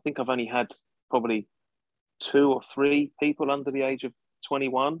know, I think I've only had probably 2 or 3 people under the age of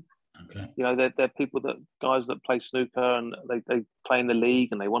 21. Okay. You know, they're guys that play snooker and they play in the league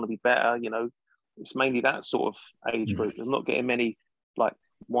and they want to be better. You know, it's mainly that sort of age group. There's not getting many like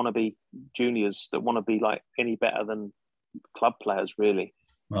wannabe juniors that want to be like any better than club players, really.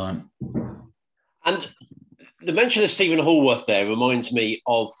 Right. And the mention of Stephen Hallworth there reminds me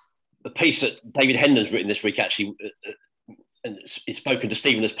of a piece that David Hendon's written this week, actually, and he's spoken to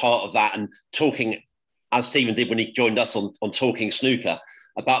Stephen as part of that, and talking, as Stephen did when he joined us on Talking Snooker,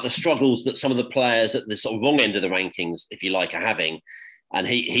 about the struggles that some of the players at the sort of wrong end of the rankings, if you like, are having. And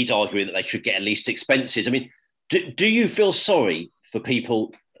he's arguing that they should get at least expenses. I mean, do you feel sorry for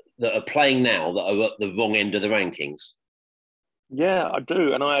people that are playing now that are at the wrong end of the rankings? Yeah, I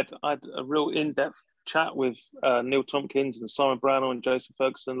do. And I had a real in-depth chat with Neil Tompkins and Simon Brownell and Joseph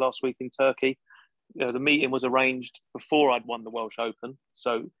Ferguson last week in Turkey. You know, the meeting was arranged before I'd won the Welsh Open.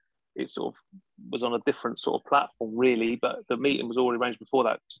 So it sort of was on a different sort of platform, really. But the meeting was already arranged before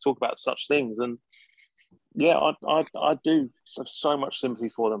that to talk about such things. And yeah, I do have so much sympathy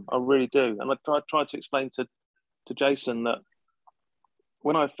for them. I really do. And I tried to explain to Jason that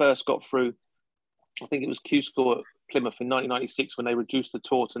when I first got through, I think it was Q-Score at Plymouth in 1996 when they reduced the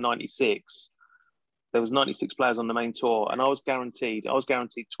tour to 96. There was 96 players on the main tour, and I was guaranteed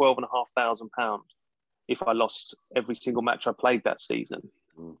 £12,500 if I lost every single match I played that season.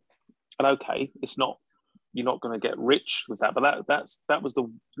 And okay, it's not, you're not going to get rich with that, but that was the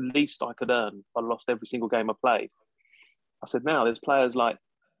least I could earn if I lost every single game I played. I said, now there's players like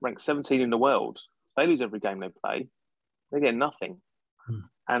ranked 17 in the world. If they lose every game they play, they get nothing.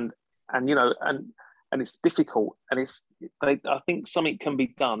 And you know, and it's difficult, and I think something can be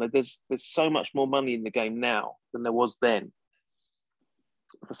done. There's so much more money in the game now than there was then.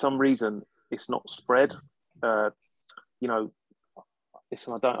 For some reason, it's not spread. You know,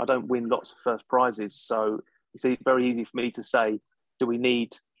 I don't win lots of first prizes, so it's very easy for me to say, do we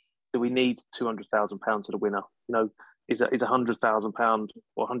need £200,000 to the winner? You know, is £100,000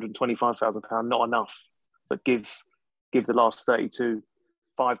 or £125,000 not enough? But give the last 32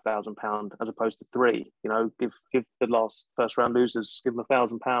 £5,000 as opposed to 3. You know, give the last first round losers, give them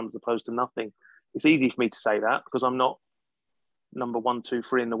 £1,000 as opposed to nothing. It's easy for me to say that because I'm not number 1, 2,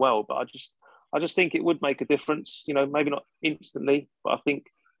 3 in the world, but I just think it would make a difference. You know, maybe not instantly, but I think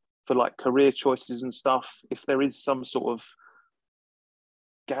for like career choices and stuff, if there is some sort of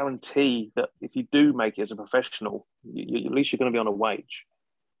guarantee that if you do make it as a professional, at least you're going to be on a wage.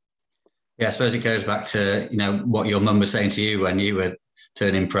 Yeah, I suppose it goes back to, you know, what your mum was saying to you when you were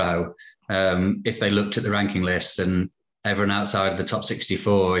turning pro. If they looked at the ranking list and everyone outside of the top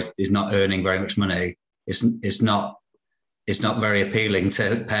 64 is not earning very much money, it's not very appealing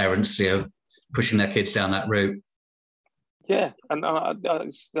to parents, you know, pushing their kids down that route. Yeah, and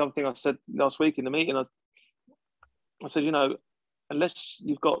it's the other thing I said last week in the meeting. I said, unless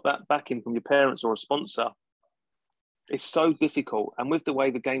you've got that backing from your parents or a sponsor, it's so difficult. And with the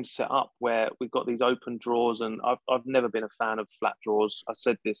way the game's set up, where we've got these open draws, and I've never been a fan of flat draws. I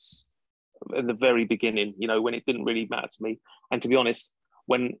said this in the very beginning, when it didn't really matter to me. And to be honest,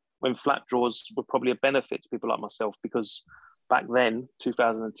 when flat draws were probably a benefit to people like myself, because back then,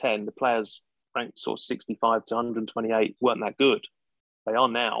 2010, the players ranked sort of 65 to 128 weren't that good. They are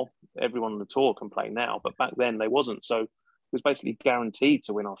now. Everyone on the tour can play now, but back then they wasn't. So it was basically guaranteed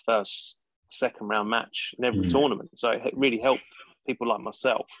to win our first, second round match in every tournament. So it really helped people like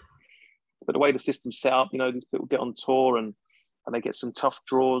myself. But the way the system's set up, these people get on tour and they get some tough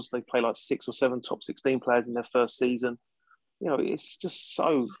draws. They play like 6 or 7 top 16 players in their first season. It's just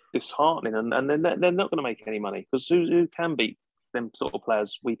so disheartening, and they're not going to make any money, because who can beat them sort of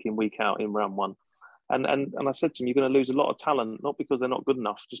players week in, week out in round one? And I said to him, you're going to lose a lot of talent, not because they're not good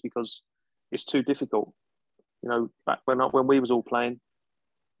enough, just because it's too difficult. Back when we was all playing,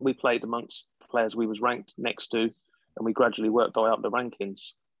 we played amongst players we was ranked next to, and we gradually worked our way up the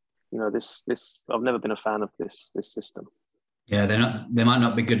rankings. This I've never been a fan of this system. Yeah, they might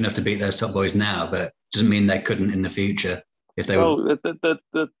not be good enough to beat those top boys now, but doesn't mean they couldn't in the future if they were.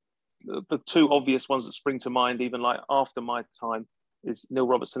 The two obvious ones that spring to mind, even like after my time, is Neil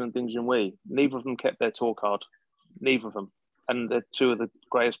Robertson and Ding Junhui. Neither of them kept their tour card. Neither of them. And they're two of the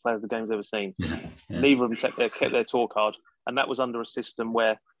greatest players the game's ever seen. Yeah. Neither of them kept their tour card. And that was under a system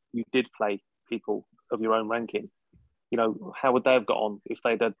where you did play people of your own ranking. How would they have got on if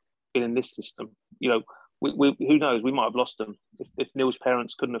they'd had been in this system? We who knows? We might have lost them. If Neil's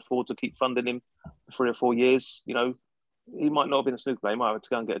parents couldn't afford to keep funding him for 3 or 4 years, he might not have been a snooker player. He might have to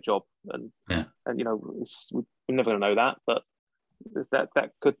go and get a job. And we're never going to know that. But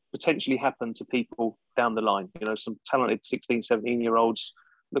that could potentially happen to people down the line. Some talented 16, 17-year-olds.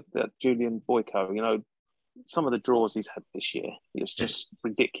 Look at Julian Boyko. Some of the draws he's had this year is just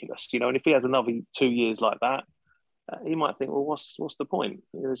ridiculous. And if he has another 2 years like that, he might think, well, what's the point?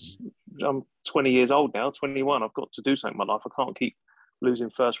 I'm 20 years old now, 21. I've got to do something in my life. I can't keep losing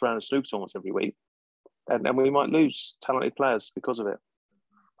first round of snooker tournaments every week. And we might lose talented players because of it.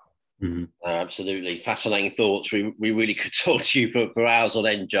 Mm-hmm. Absolutely. Fascinating thoughts. We really could talk to you for hours on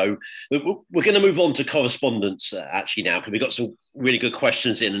end, Joe. We're going to move on to correspondence actually now, because we've got some really good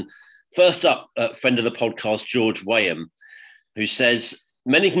questions in. First up, friend of the podcast, George Wayham, who says,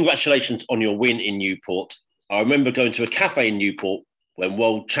 many congratulations on your win in Newport. I remember going to a cafe in Newport when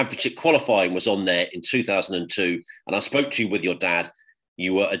World Championship qualifying was on there in 2002, and I spoke to you with your dad.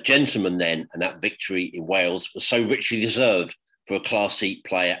 You were a gentleman then, and that victory in Wales was so richly deserved for a Class C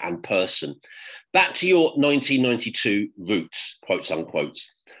player and person. Back to your 1992 roots, quotes unquote.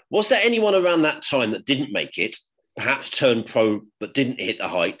 Was there anyone around that time that didn't make it, perhaps turned pro but didn't hit the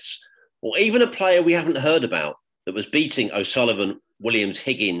heights, or even a player we haven't heard about that was beating O'Sullivan, Williams,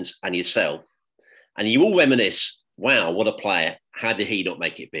 Higgins and yourself? And you all reminisce, wow, what a player. How did he not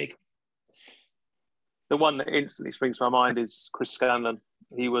make it big? The one that instantly springs to my mind is Chris Scanlon.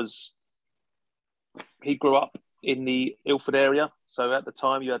 He grew up in the Ilford area. So at the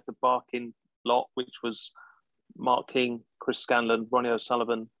time you had the Barking lot, which was Mark King, Chris Scanlon, Ronnie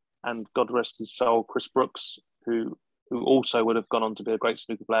O'Sullivan, and God rest his soul, Chris Brooks, who also would have gone on to be a great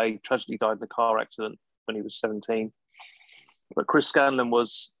snooker player. He tragically died in a car accident when he was 17. But Chris Scanlon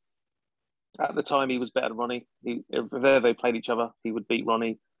was, at the time, he was better than Ronnie. If they played each other, he would beat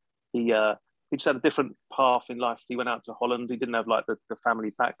Ronnie. He just had a different path in life. He went out to Holland. He didn't have like the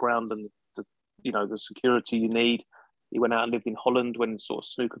family background and the security you need. He went out and lived in Holland when sort of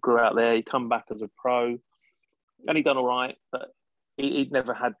snooker grew out there. He come back as a pro, and he done all right. But he'd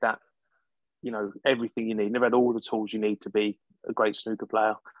never had that, everything you need. Never had all the tools you need to be a great snooker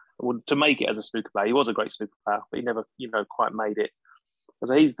player. To make it as a snooker player, he was a great snooker player, but he never, quite made it.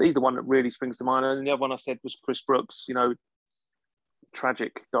 So he's the one that really springs to mind. And the other one I said was Chris Brooks.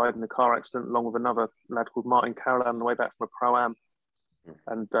 Tragic, died in a car accident along with another lad called Martin Carolan on the way back from a pro-am.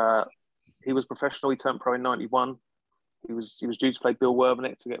 And he was professional. He turned pro in 91. He was due to play Bill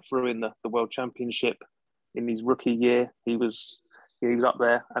Werbenek to get through in the World Championship in his rookie year. He was up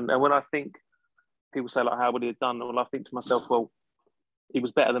there. And when I think people say, like, how would he have done? Well, I think to myself, well, he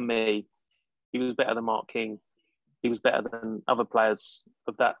was better than me. He was better than Mark King. He was better than other players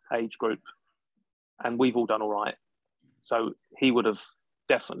of that age group. And we've all done all right. So he would have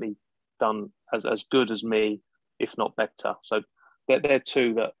definitely done as good as me, if not better. So they're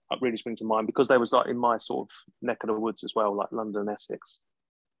two that really spring to mind, because they was like in my sort of neck of the woods as well, like London and Essex.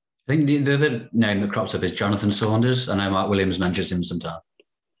 I think the other name that crops up is Jonathan Saunders. I know Mark Williams mentions him sometimes.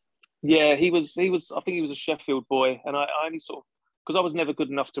 Yeah, he was. I think he was a Sheffield boy, and I only sort of because I was never good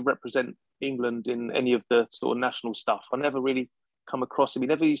enough to represent England in any of the sort of national stuff. I never really come across him. He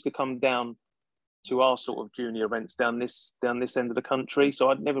never used to come down to our sort of junior events down this end of the country. So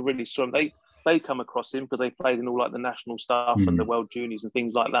I'd never really saw him. They come across him because they played in all like the national stuff and the World Juniors and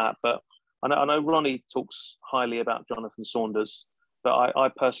things like that. But I know Ronnie talks highly about Jonathan Saunders, but I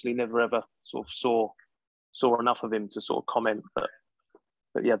personally never ever sort of saw enough of him to sort of comment. But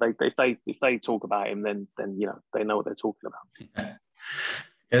yeah, if they talk about him, then you know they know what they're talking about.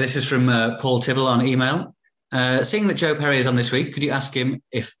 Yeah, this is from Paul Tibble on email. Seeing that Joe Perry is on this week, could you ask him,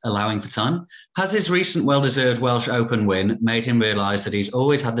 if allowing for time, has his recent well-deserved Welsh Open win made him realise that he's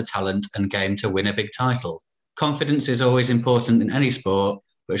always had the talent and game to win a big title? Confidence is always important in any sport,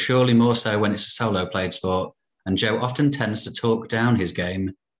 but surely more so when it's a solo played sport. And Joe often tends to talk down his game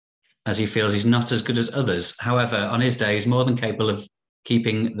as he feels he's not as good as others. However, on his day, he's more than capable of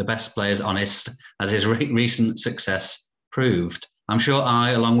keeping the best players honest, as his recent success proved. I'm sure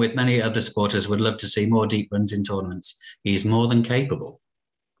I, along with many other supporters, would love to see more deep runs in tournaments. He's more than capable.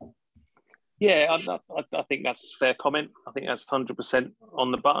 Yeah, I think that's a fair comment. I think that's 100%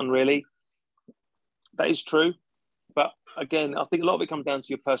 on the button, really. That is true. But again, I think a lot of it comes down to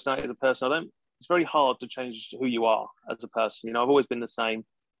your personality as a person. It's very hard to change who you are as a person. You know, I've always been the same.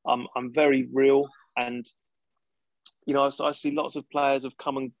 I'm very real. And, you know, I see lots of players have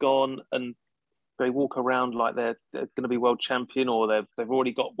come and gone and they walk around like they're going to be world champion, or they've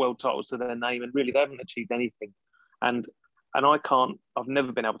already got world titles to their name, and really they haven't achieved anything. And I can't. I've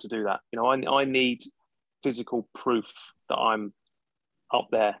never been able to do that. You know, I need physical proof that I'm up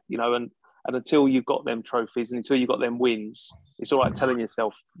there. You know, and until you've got them trophies and until you've got them wins, it's all right telling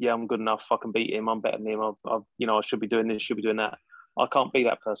yourself, yeah, I'm good enough. I can beat him. I'm better than him. I should be doing this. Should be doing that. I can't be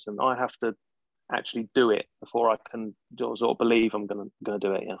that person. I have to actually do it before I can sort of believe I'm going to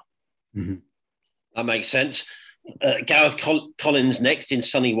do it. Yeah. Mm-hmm. That makes sense. Gareth Collins next in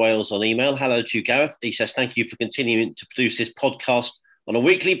sunny Wales on email. Hello to you, Gareth. He says, thank you for continuing to produce this podcast on a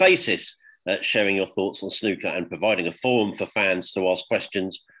weekly basis, sharing your thoughts on snooker and providing a forum for fans to ask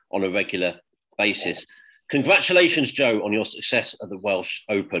questions on a regular basis. Congratulations, Joe, on your success at the Welsh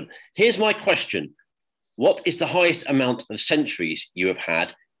Open. Here's my question. What is the highest amount of centuries you have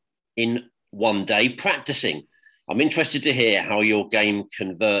had in one day practicing? I'm interested to hear how your game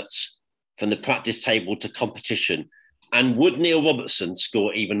converts from the practice table to competition. And would Neil Robertson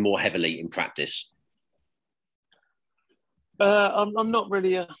score even more heavily in practice? I'm not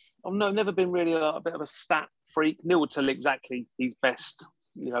really I've never been really a bit of a stat freak. Neil will tell you exactly he's best.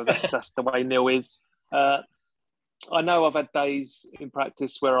 You know, that's the way Neil is. I know I've had days in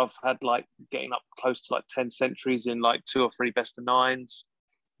practice where I've had like getting up close to like 10 centuries in like 2 or 3 best of nines.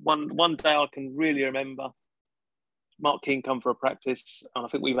 One day I can really remember Mark King come for a practice, and I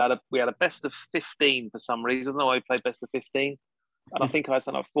think we had a best of 15 for some reason. I don't know why we played best of 15, and I think I had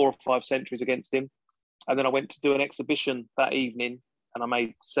something like 4 or 5 centuries against him. And then I went to do an exhibition that evening, and I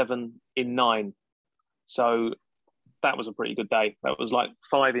made 7 in 9. So that was a pretty good day. That was like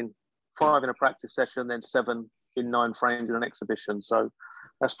 5 in a practice session, then 7 in 9 frames in an exhibition. So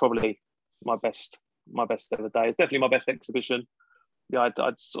that's probably my best ever day. It's definitely my best exhibition. Yeah,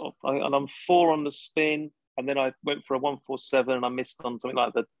 and I'm 4 on the spin. And then I went for a 147 and I missed on something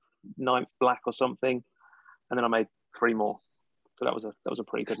like the 9th black or something. And then I made 3 more. So that was a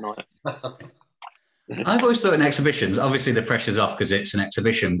pretty good night. I've always thought in exhibitions, obviously the pressure's off because it's an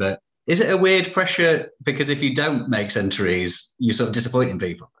exhibition, but is it a weird pressure because if you don't make centuries, you're sort of disappointing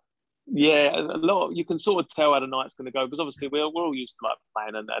people? Yeah, a lot. You can sort of tell how the night's going to go because obviously we're all used to like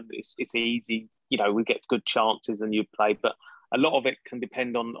playing and it's easy. You know, we get good chances and you play, but a lot of it can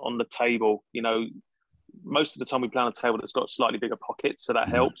depend on the table. You know, most of the time we play on a table that's got slightly bigger pockets, so that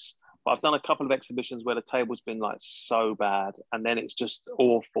helps. But I've done a couple of exhibitions where the table's been like so bad and then it's just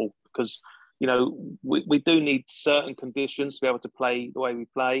awful because, you know, we do need certain conditions to be able to play the way we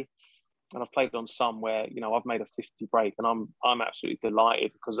play. And I've played on some where, you know, I've made a 50 break and I'm absolutely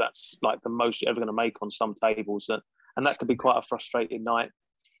delighted because that's like the most you're ever going to make on some tables. And that could be quite a frustrating night.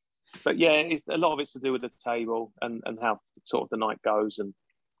 But yeah, it's a lot of it's to do with the table and how sort of the night goes. And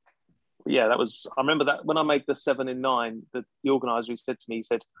yeah, I remember that when I made the 7 in 9, the organizer, he said to me, he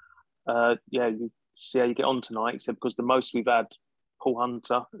said, yeah, you see how you get on tonight. He said, because the most we've had, Paul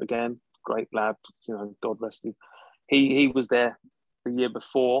Hunter, again, great lad, you know, God rest his. He was there the year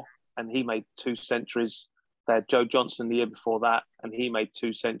before and he made 2 centuries. They had Joe Johnson the year before that and he made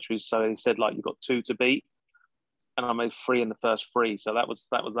 2 centuries. So he said, like, you've got 2 to beat. And I made 3 in the first 3. So that was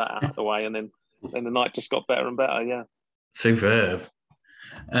that out of the way. And then the night just got better and better, yeah. Superb.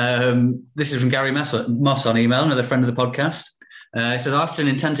 This is from Gary Moss on email, another friend of the podcast. It says, I often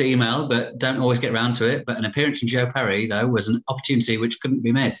intend to email, but don't always get around to it. But an appearance from Joe Perry, though, was an opportunity which couldn't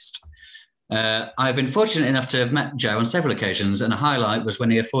be missed. I've been fortunate enough to have met Joe on several occasions, and a highlight was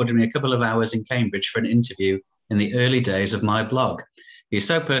when he afforded me a couple of hours in Cambridge for an interview in the early days of my blog. He's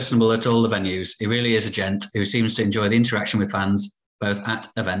so personable at all the venues. He really is a gent who seems to enjoy the interaction with fans, both at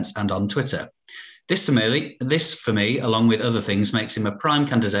events and on Twitter. This for me, along with other things, makes him a prime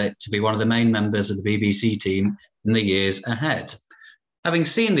candidate to be one of the main members of the BBC team in the years ahead. Having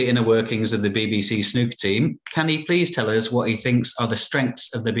seen the inner workings of the BBC snooker team, can he please tell us what he thinks are the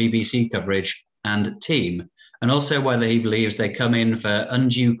strengths of the BBC coverage and team, and also whether he believes they come in for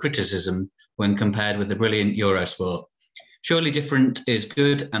undue criticism when compared with the brilliant Eurosport? Surely different is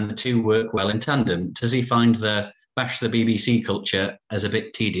good and the two work well in tandem. Does he find the bash the BBC culture as a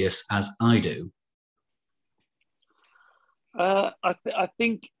bit tedious as I do? I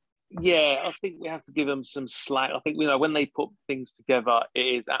think we have to give them some slack. I think, when they put things together, it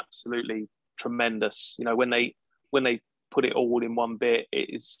is absolutely tremendous. When they put it all in one bit, it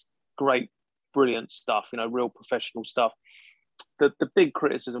is great, brilliant stuff. Real professional stuff. The big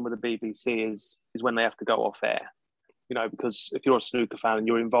criticism with the BBC is when they have to go off air. Because if you're a snooker fan and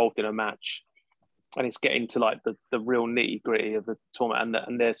you're involved in a match, and it's getting to like the real nitty gritty of the tournament,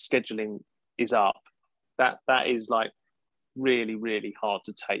 and their scheduling is up, that is like really, really hard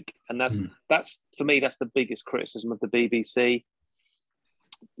to take. And that's for me, that's the biggest criticism of the BBC.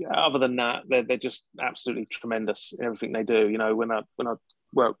 Other than that, they're just absolutely tremendous in everything they do. When I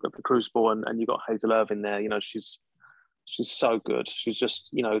worked at the Crucible and you got Hazel Irvine there, she's so good. She's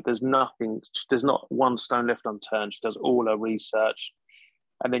just, there's not one stone left unturned. She does all her research.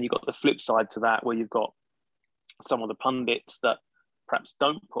 And then you've got the flip side to that, where you've got some of the pundits that perhaps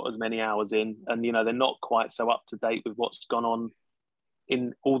don't put as many hours in, and they're not quite so up to date with what's gone on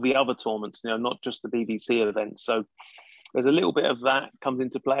in all the other tournaments, not just the BBC events. So there's a little bit of that comes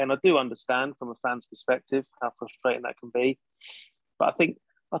into play, and I do understand from a fan's perspective how frustrating that can be. But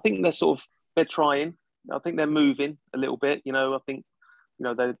I think they're trying. I think they're moving a little bit. I think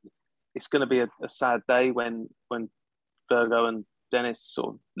it's going to be a sad day when Virgo and Dennis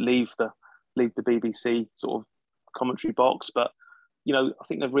sort of leave the BBC sort of commentary box, but I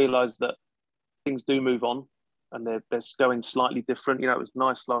think they've realised that things do move on, and they're going slightly different. It was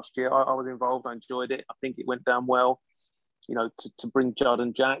nice last year. I was involved. I enjoyed it. I think it went down well. To bring Judd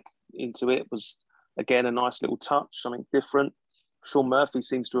and Jack into it was, again, a nice little touch, something different. Sean Murphy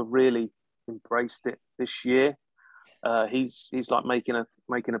seems to have really embraced it this year. He's like making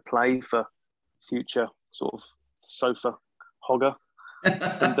a play for future sort of sofa hogger.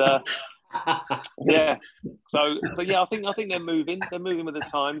 And yeah, so yeah, I think they're moving with the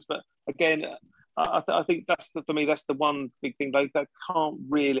times. But again, I think for me that's the one big thing. They can't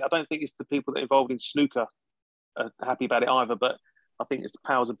really. I don't think it's the people that are involved in snooker are happy about it either. But I think it's the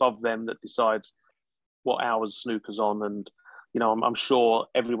powers above them that decide what hours snooker's on. And I'm sure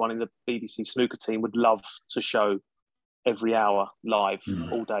everyone in the BBC snooker team would love to show every hour live,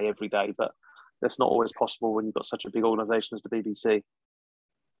 all day, every day. But that's not always possible when you've got such a big organisation as the BBC.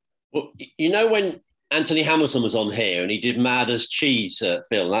 Well, when Anthony Hamilton was on here and he did Mad as Cheese,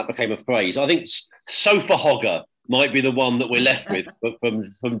 Phil, and that became a phrase. I think sofa hogger might be the one that we're left with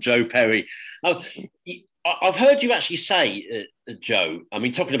from Joe Perry. I've heard you actually say, Joe, I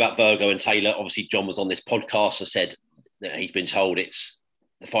mean, talking about Virgo and Taylor, obviously John was on this podcast and said that he's been told it's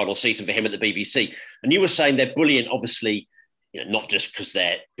the final season for him at the BBC. And you were saying they're brilliant, obviously, not just because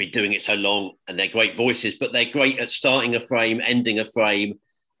they've been doing it so long and they're great voices, but they're great at starting a frame, ending a frame,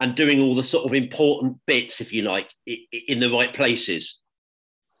 and doing all the sort of important bits, if you like, in the right places.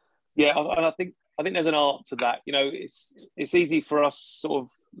 Yeah, and I think there's an art to that. It's easy for us sort of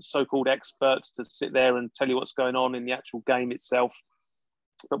so-called experts to sit there and tell you what's going on in the actual game itself.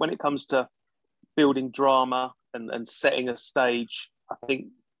 But when it comes to building drama and setting a stage, I think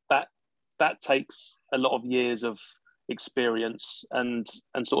that takes a lot of years of experience and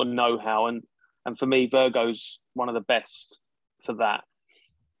sort of know-how. And for me, Virgo's one of the best for that.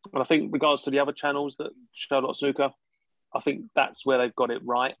 And I think regards to the other channels that show a lot of snooker, I think that's where they've got it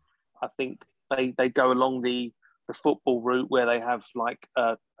right. I think they go along the football route where they have like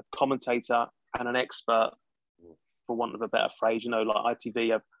a commentator and an expert, for want of a better phrase, like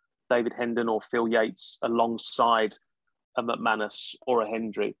ITV have David Hendon or Phil Yates alongside a McManus or a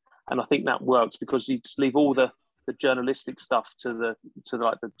Hendry. And I think that works because you just leave all the journalistic stuff to the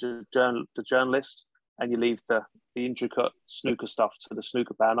journalist, and you leave the intricate snooker stuff to the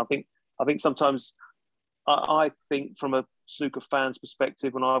snooker fan. I think sometimes I think from a snooker fan's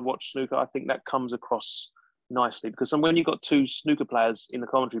perspective, when I watch snooker, I think that comes across nicely because when you've got two snooker players in the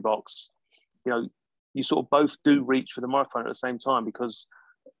commentary box, you sort of both do reach for the microphone at the same time because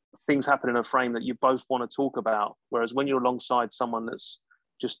things happen in a frame that you both want to talk about. Whereas when you're alongside someone that's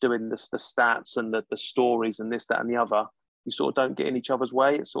just doing the stats and the stories and this, that, and the other, you sort of don't get in each other's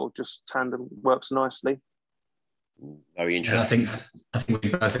way. It sort of just tandem works nicely. Very interesting. Yeah, I think we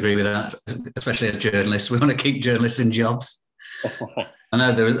both agree with that, especially as journalists. We want to keep journalists in jobs. I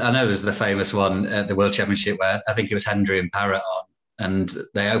know there's the famous one at the World Championship where I think it was Hendry and Parrott on, and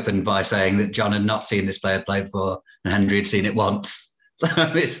they opened by saying that John had not seen this player play before and Hendry had seen it once. So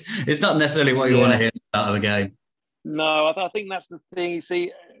it's not necessarily what you want to hear out of a game. No, I think that's the thing. You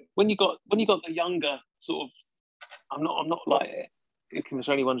see, when you got the younger sort of, I'm not like looking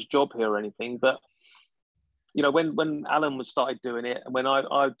for anyone's job here or anything, but you know, when Alan was started doing it, and when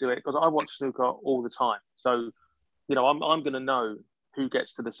I do it, because I watch snooker all the time, so you know, I'm going to know who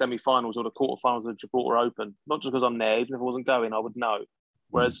gets to the semi-finals or the quarterfinals of the Gibraltar Open, not just because I'm there. Even if I wasn't going, I would know.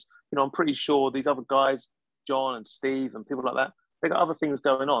 Whereas, you know, I'm pretty sure these other guys, John and Steve and people like that, they got other things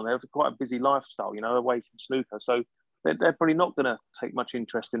going on. They have quite a busy lifestyle, you know, away from snooker. So they're probably not going to take much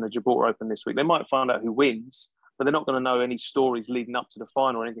interest in the Gibraltar Open this week. They might find out who wins, but they're not going to know any stories leading up to the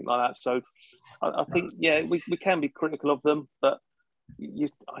final or anything like that. So I think, yeah, we can be critical of them, but you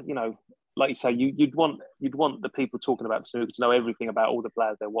know, like you say, you'd want the people talking about snooker to know everything about all the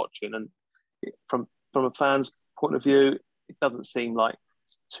players they're watching. And from a fan's point of view, it doesn't seem like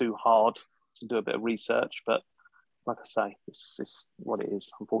it's too hard to do a bit of research, but like I say, it's what it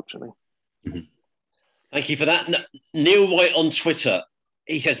is, unfortunately. Mm-hmm. Thank you for that. Neil White on Twitter,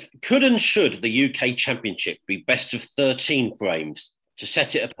 he says, could and should the UK Championship be best of 13 frames to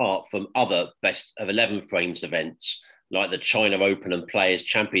set it apart from other best of 11 frames events like the China Open and Players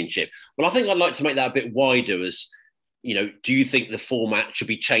Championship? Well, I think I'd like to make that a bit wider as, you know, do you think the format should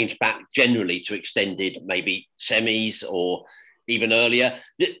be changed back generally to extended maybe semis or even earlier?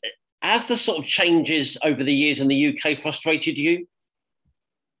 Has the sort of changes over the years in the UK frustrated you?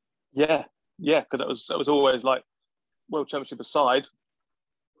 Yeah, because that was always like, World Championship aside,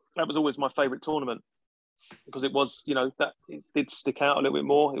 that was always my favourite tournament because it was, you know, that it did stick out a little bit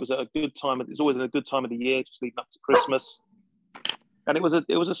more. It was at a good time. It was always in a good time of the year, just leading up to Christmas, and it was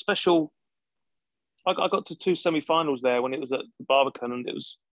a special. I got to 2 semi-finals there when it was at the Barbican, and it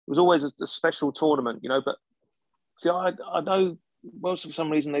was always a special tournament, you know. But see, I know. Well, for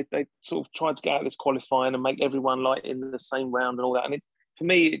some reason, they sort of tried to get out of this qualifying and make everyone like in the same round and all that. And for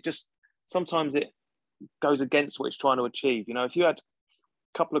me, it just sometimes it goes against what it's trying to achieve. You know, if you had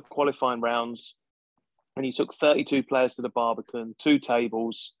a couple of qualifying rounds and you took 32 players to the Barbican, 2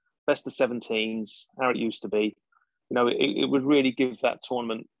 tables, best of 17s, how it used to be, you know, it would really give that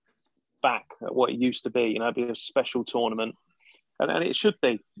tournament back at what it used to be. You know, it'd be a special tournament. And it should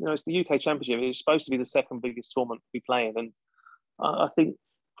be. You know, it's the UK Championship. It's supposed to be the second biggest tournament to be playing. And I think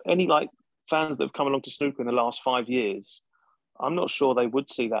any like fans that have come along to snooker in the last 5 years, I'm not sure they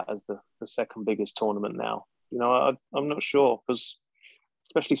would see that as the second biggest tournament now. You know, I'm not sure because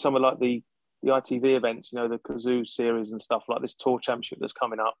especially some of like the ITV events, you know, the Kazoo series and stuff like this Tour Championship that's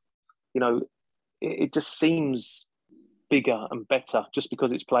coming up, you know, it just seems bigger and better just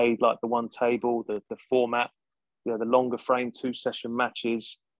because it's played like the one table, the format, you know, the longer frame 2-session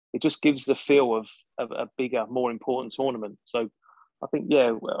matches. It just gives the feel of a bigger, more important tournament. So I think,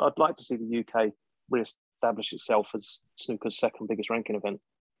 yeah, I'd like to see the UK re-establish itself as snooker's second biggest ranking event.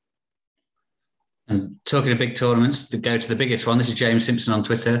 And talking of big tournaments, to go to the biggest one, this is James Simpson on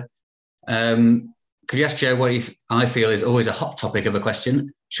Twitter. Could you ask Joe what I feel is always a hot topic of a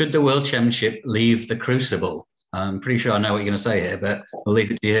question? Should the World Championship leave the Crucible? I'm pretty sure I know what you're going to say here, but I'll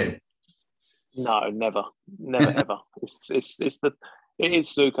leave it to you. No, never, ever. It is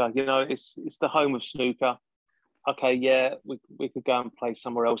snooker. You know, it's the home of snooker. Okay, yeah, we could go and play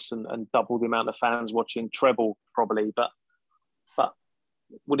somewhere else and double the amount of fans watching, treble probably, but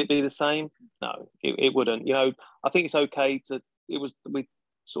would it be the same? No, it wouldn't. You know, I think it's okay we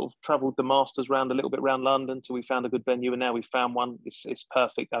sort of travelled the Masters round a little bit around London till we found a good venue, and now we found one. It's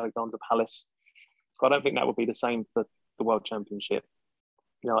perfect, Alexandra Palace. So I don't think that would be the same for the World Championship.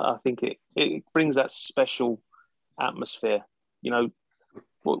 You know, I think it brings that special atmosphere. You know,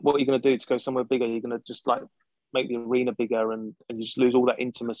 what are you going to do to go somewhere bigger? You're going to just like make the arena bigger and you just lose all that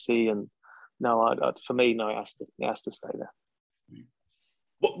intimacy. And no, for me, no, it has to stay there.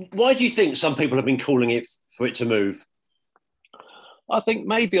 Why do you think some people have been calling it for it to move? I think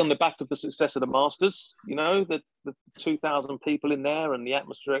maybe on the back of the success of the Masters, you know, the 2,000 people in there and the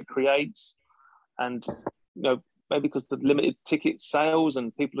atmosphere it creates. And, you know, maybe because the limited ticket sales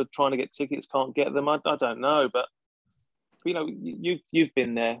and people are trying to get tickets, can't get them. I don't know. But, you know, you've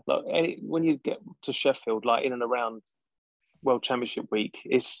been there. Like when you get to Sheffield, like in and around World Championship week,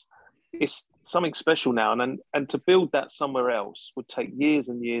 it's it's something special now, and to build that somewhere else would take years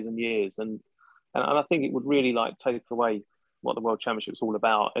and years and years, and I think it would really like take away what the World Championship is all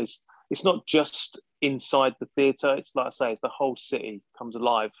about. It's not just inside the theatre. It's like I say, it's the whole city comes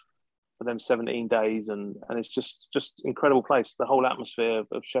alive for them 17 days, and it's just incredible place. The whole atmosphere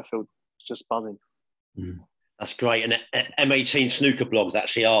of Sheffield is just buzzing. That's great. And M18 Snooker Blogs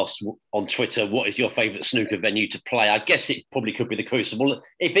actually asked on Twitter, what is your favourite snooker venue to play? I guess it probably could be the Crucible.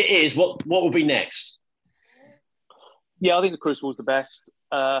 If it is, what will be next? Yeah, I think the Crucible is the best.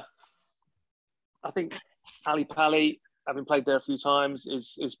 I think Ali Pali, having played there a few times,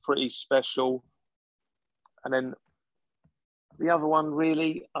 is pretty special. And then the other one,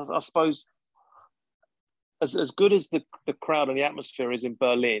 really, I suppose, as good as the crowd and the atmosphere is in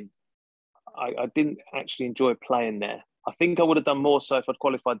Berlin, I didn't actually enjoy playing there. I think I would have done more so if I'd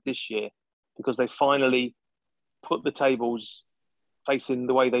qualified this year, because they finally put the tables facing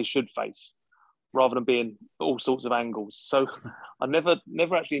the way they should face, rather than being all sorts of angles. So I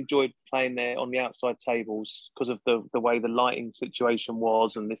never actually enjoyed playing there on the outside tables because of the way the lighting situation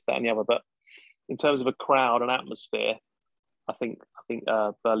was and this, that, and the other. But in terms of a crowd and atmosphere, I think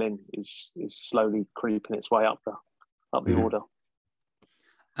Berlin is slowly creeping its way up the order.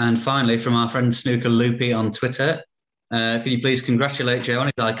 And finally, from our friend Snooker Loopy on Twitter, can you please congratulate Joe on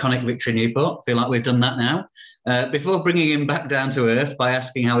his iconic victory in Newport? I feel like we've done that now. Before bringing him back down to earth by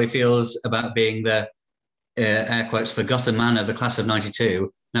asking how he feels about being the, air quotes, forgotten man of the class of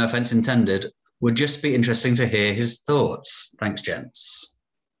 92, no offence intended, would just be interesting to hear his thoughts. Thanks, gents.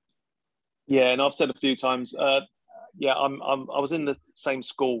 Yeah, and I've said a few times, I was in the same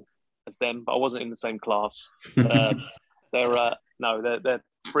school as them, but I wasn't in the same class. They're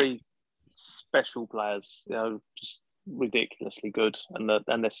three special players, just ridiculously good,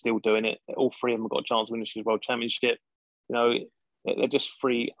 and they're still doing it. All three of them have got a chance to win the World Championship. They're just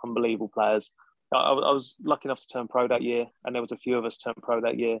three unbelievable players. I was lucky enough to turn pro that year, and there was a few of us turned pro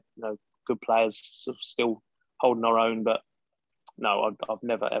that year. Good players, still holding our own. But no, I've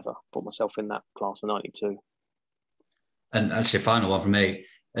never ever put myself in that class of 92. And actually, a final one from me.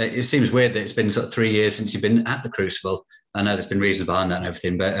 It seems weird that it's been sort of 3 years since you've been at the Crucible. I know there's been reasons behind that and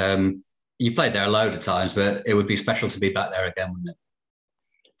everything, but you've played there a load of times, but it would be special to be back there again, wouldn't it?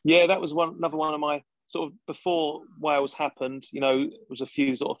 Yeah, that was another one of my sort of, before Wales happened, there was a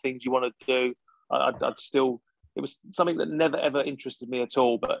few sort of things you wanted to do. It was something that never ever interested me at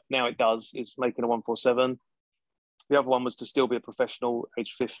all, but now it does, is making a 147. The other one was to still be a professional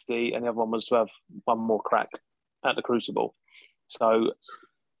age 50, and the other one was to have one more crack at the Crucible. So,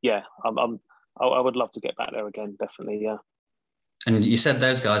 yeah, I would love to get back there again, definitely, yeah. And you said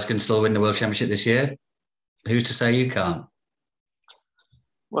those guys can still win the World Championship this year. Who's to say you can't?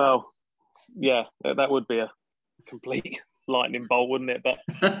 Well, yeah, that would be a complete lightning bolt, wouldn't it? But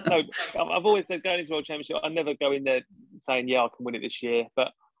no, I've always said going into the World Championship, I never go in there saying, yeah, I can win it this year.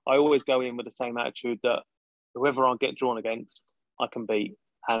 But I always go in with the same attitude that whoever I get drawn against, I can beat.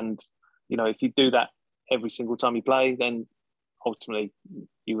 And, if you do that every single time you play, then ultimately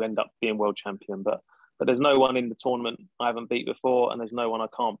you end up being world champion. But there's no one in the tournament I haven't beat before, and there's no one I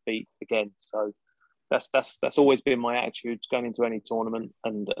can't beat again. So that's always been my attitude going into any tournament,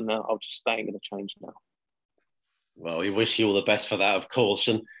 and I'll just that ain't going to change now. Well, we wish you all the best for that, of course.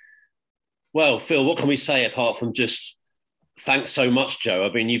 And well, Phil, what can we say apart from just thanks so much, Joe?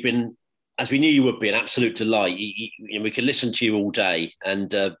 I mean, you've been, as we knew you would be, an absolute delight. We can listen to you all day, and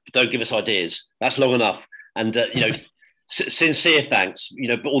don't give us ideas. That's long enough. And sincere thanks.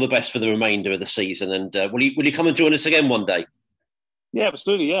 But all the best for the remainder of the season. And will you come and join us again one day? Yeah,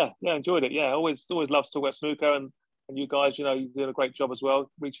 absolutely. Yeah, enjoyed it. Yeah, always love to talk about snooker, and you guys, you're doing a great job as well,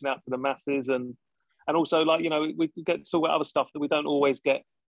 reaching out to the masses, and also we get to talk about other stuff that we don't always get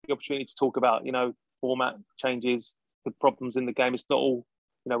the opportunity to talk about. Format changes, the problems in the game. It's not all.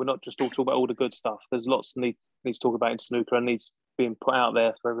 We're not just all talking about all the good stuff. There's lots needs to talk about in snooker, and needs being put out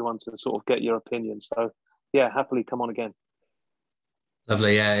there for everyone to sort of get your opinion. So, yeah, happily come on again.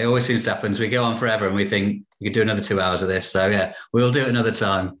 Lovely, yeah. It always seems to happen. We go on forever and we think we could do another 2 hours of this. So, yeah, we'll do it another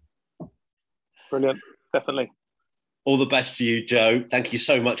time. Brilliant, definitely. All the best to you, Joe. Thank you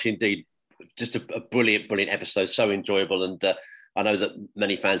so much indeed. Just a brilliant episode, so enjoyable. And I know that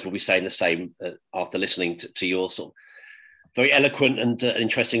many fans will be saying the same after listening to your sort of very eloquent and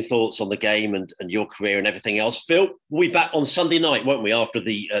interesting thoughts on the game and your career and everything else. Phil, we'll be back on Sunday night, won't we, after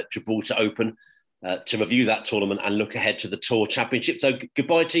the Gibraltar Open to review that tournament and look ahead to the Tour Championship. So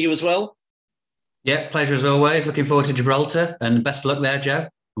goodbye to you as well. Yeah, pleasure as always. Looking forward to Gibraltar, and best of luck there, Joe.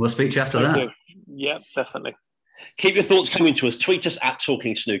 We'll speak to you after that. Yeah, definitely. Keep your thoughts coming to us. Tweet us at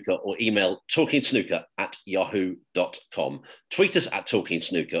Talking Snooker or email talkingsnooker@yahoo.com. Tweet us at Talking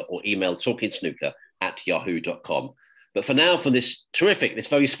Snooker or email talkingsnooker@yahoo.com. But for now, for this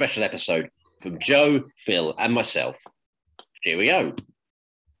very special episode from Joe, Phil, and myself, cheerio.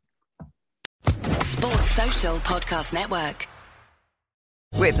 Sports Social Podcast Network.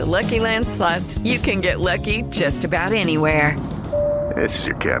 With the Lucky Land Slots, you can get lucky just about anywhere. This is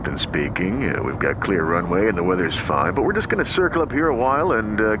your captain speaking. We've got clear runway and the weather's fine, but we're just going to circle up here a while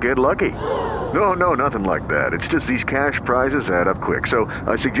and get lucky. No, nothing like that. It's just these cash prizes add up quick. So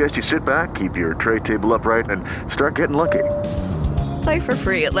I suggest you sit back, keep your tray table upright, and start getting lucky. Play for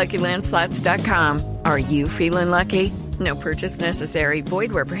free at LuckyLandSlots.com. Are you feeling lucky? No purchase necessary.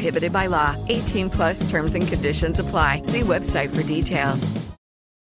 Void where prohibited by law. 18+ terms and conditions apply. See website for details.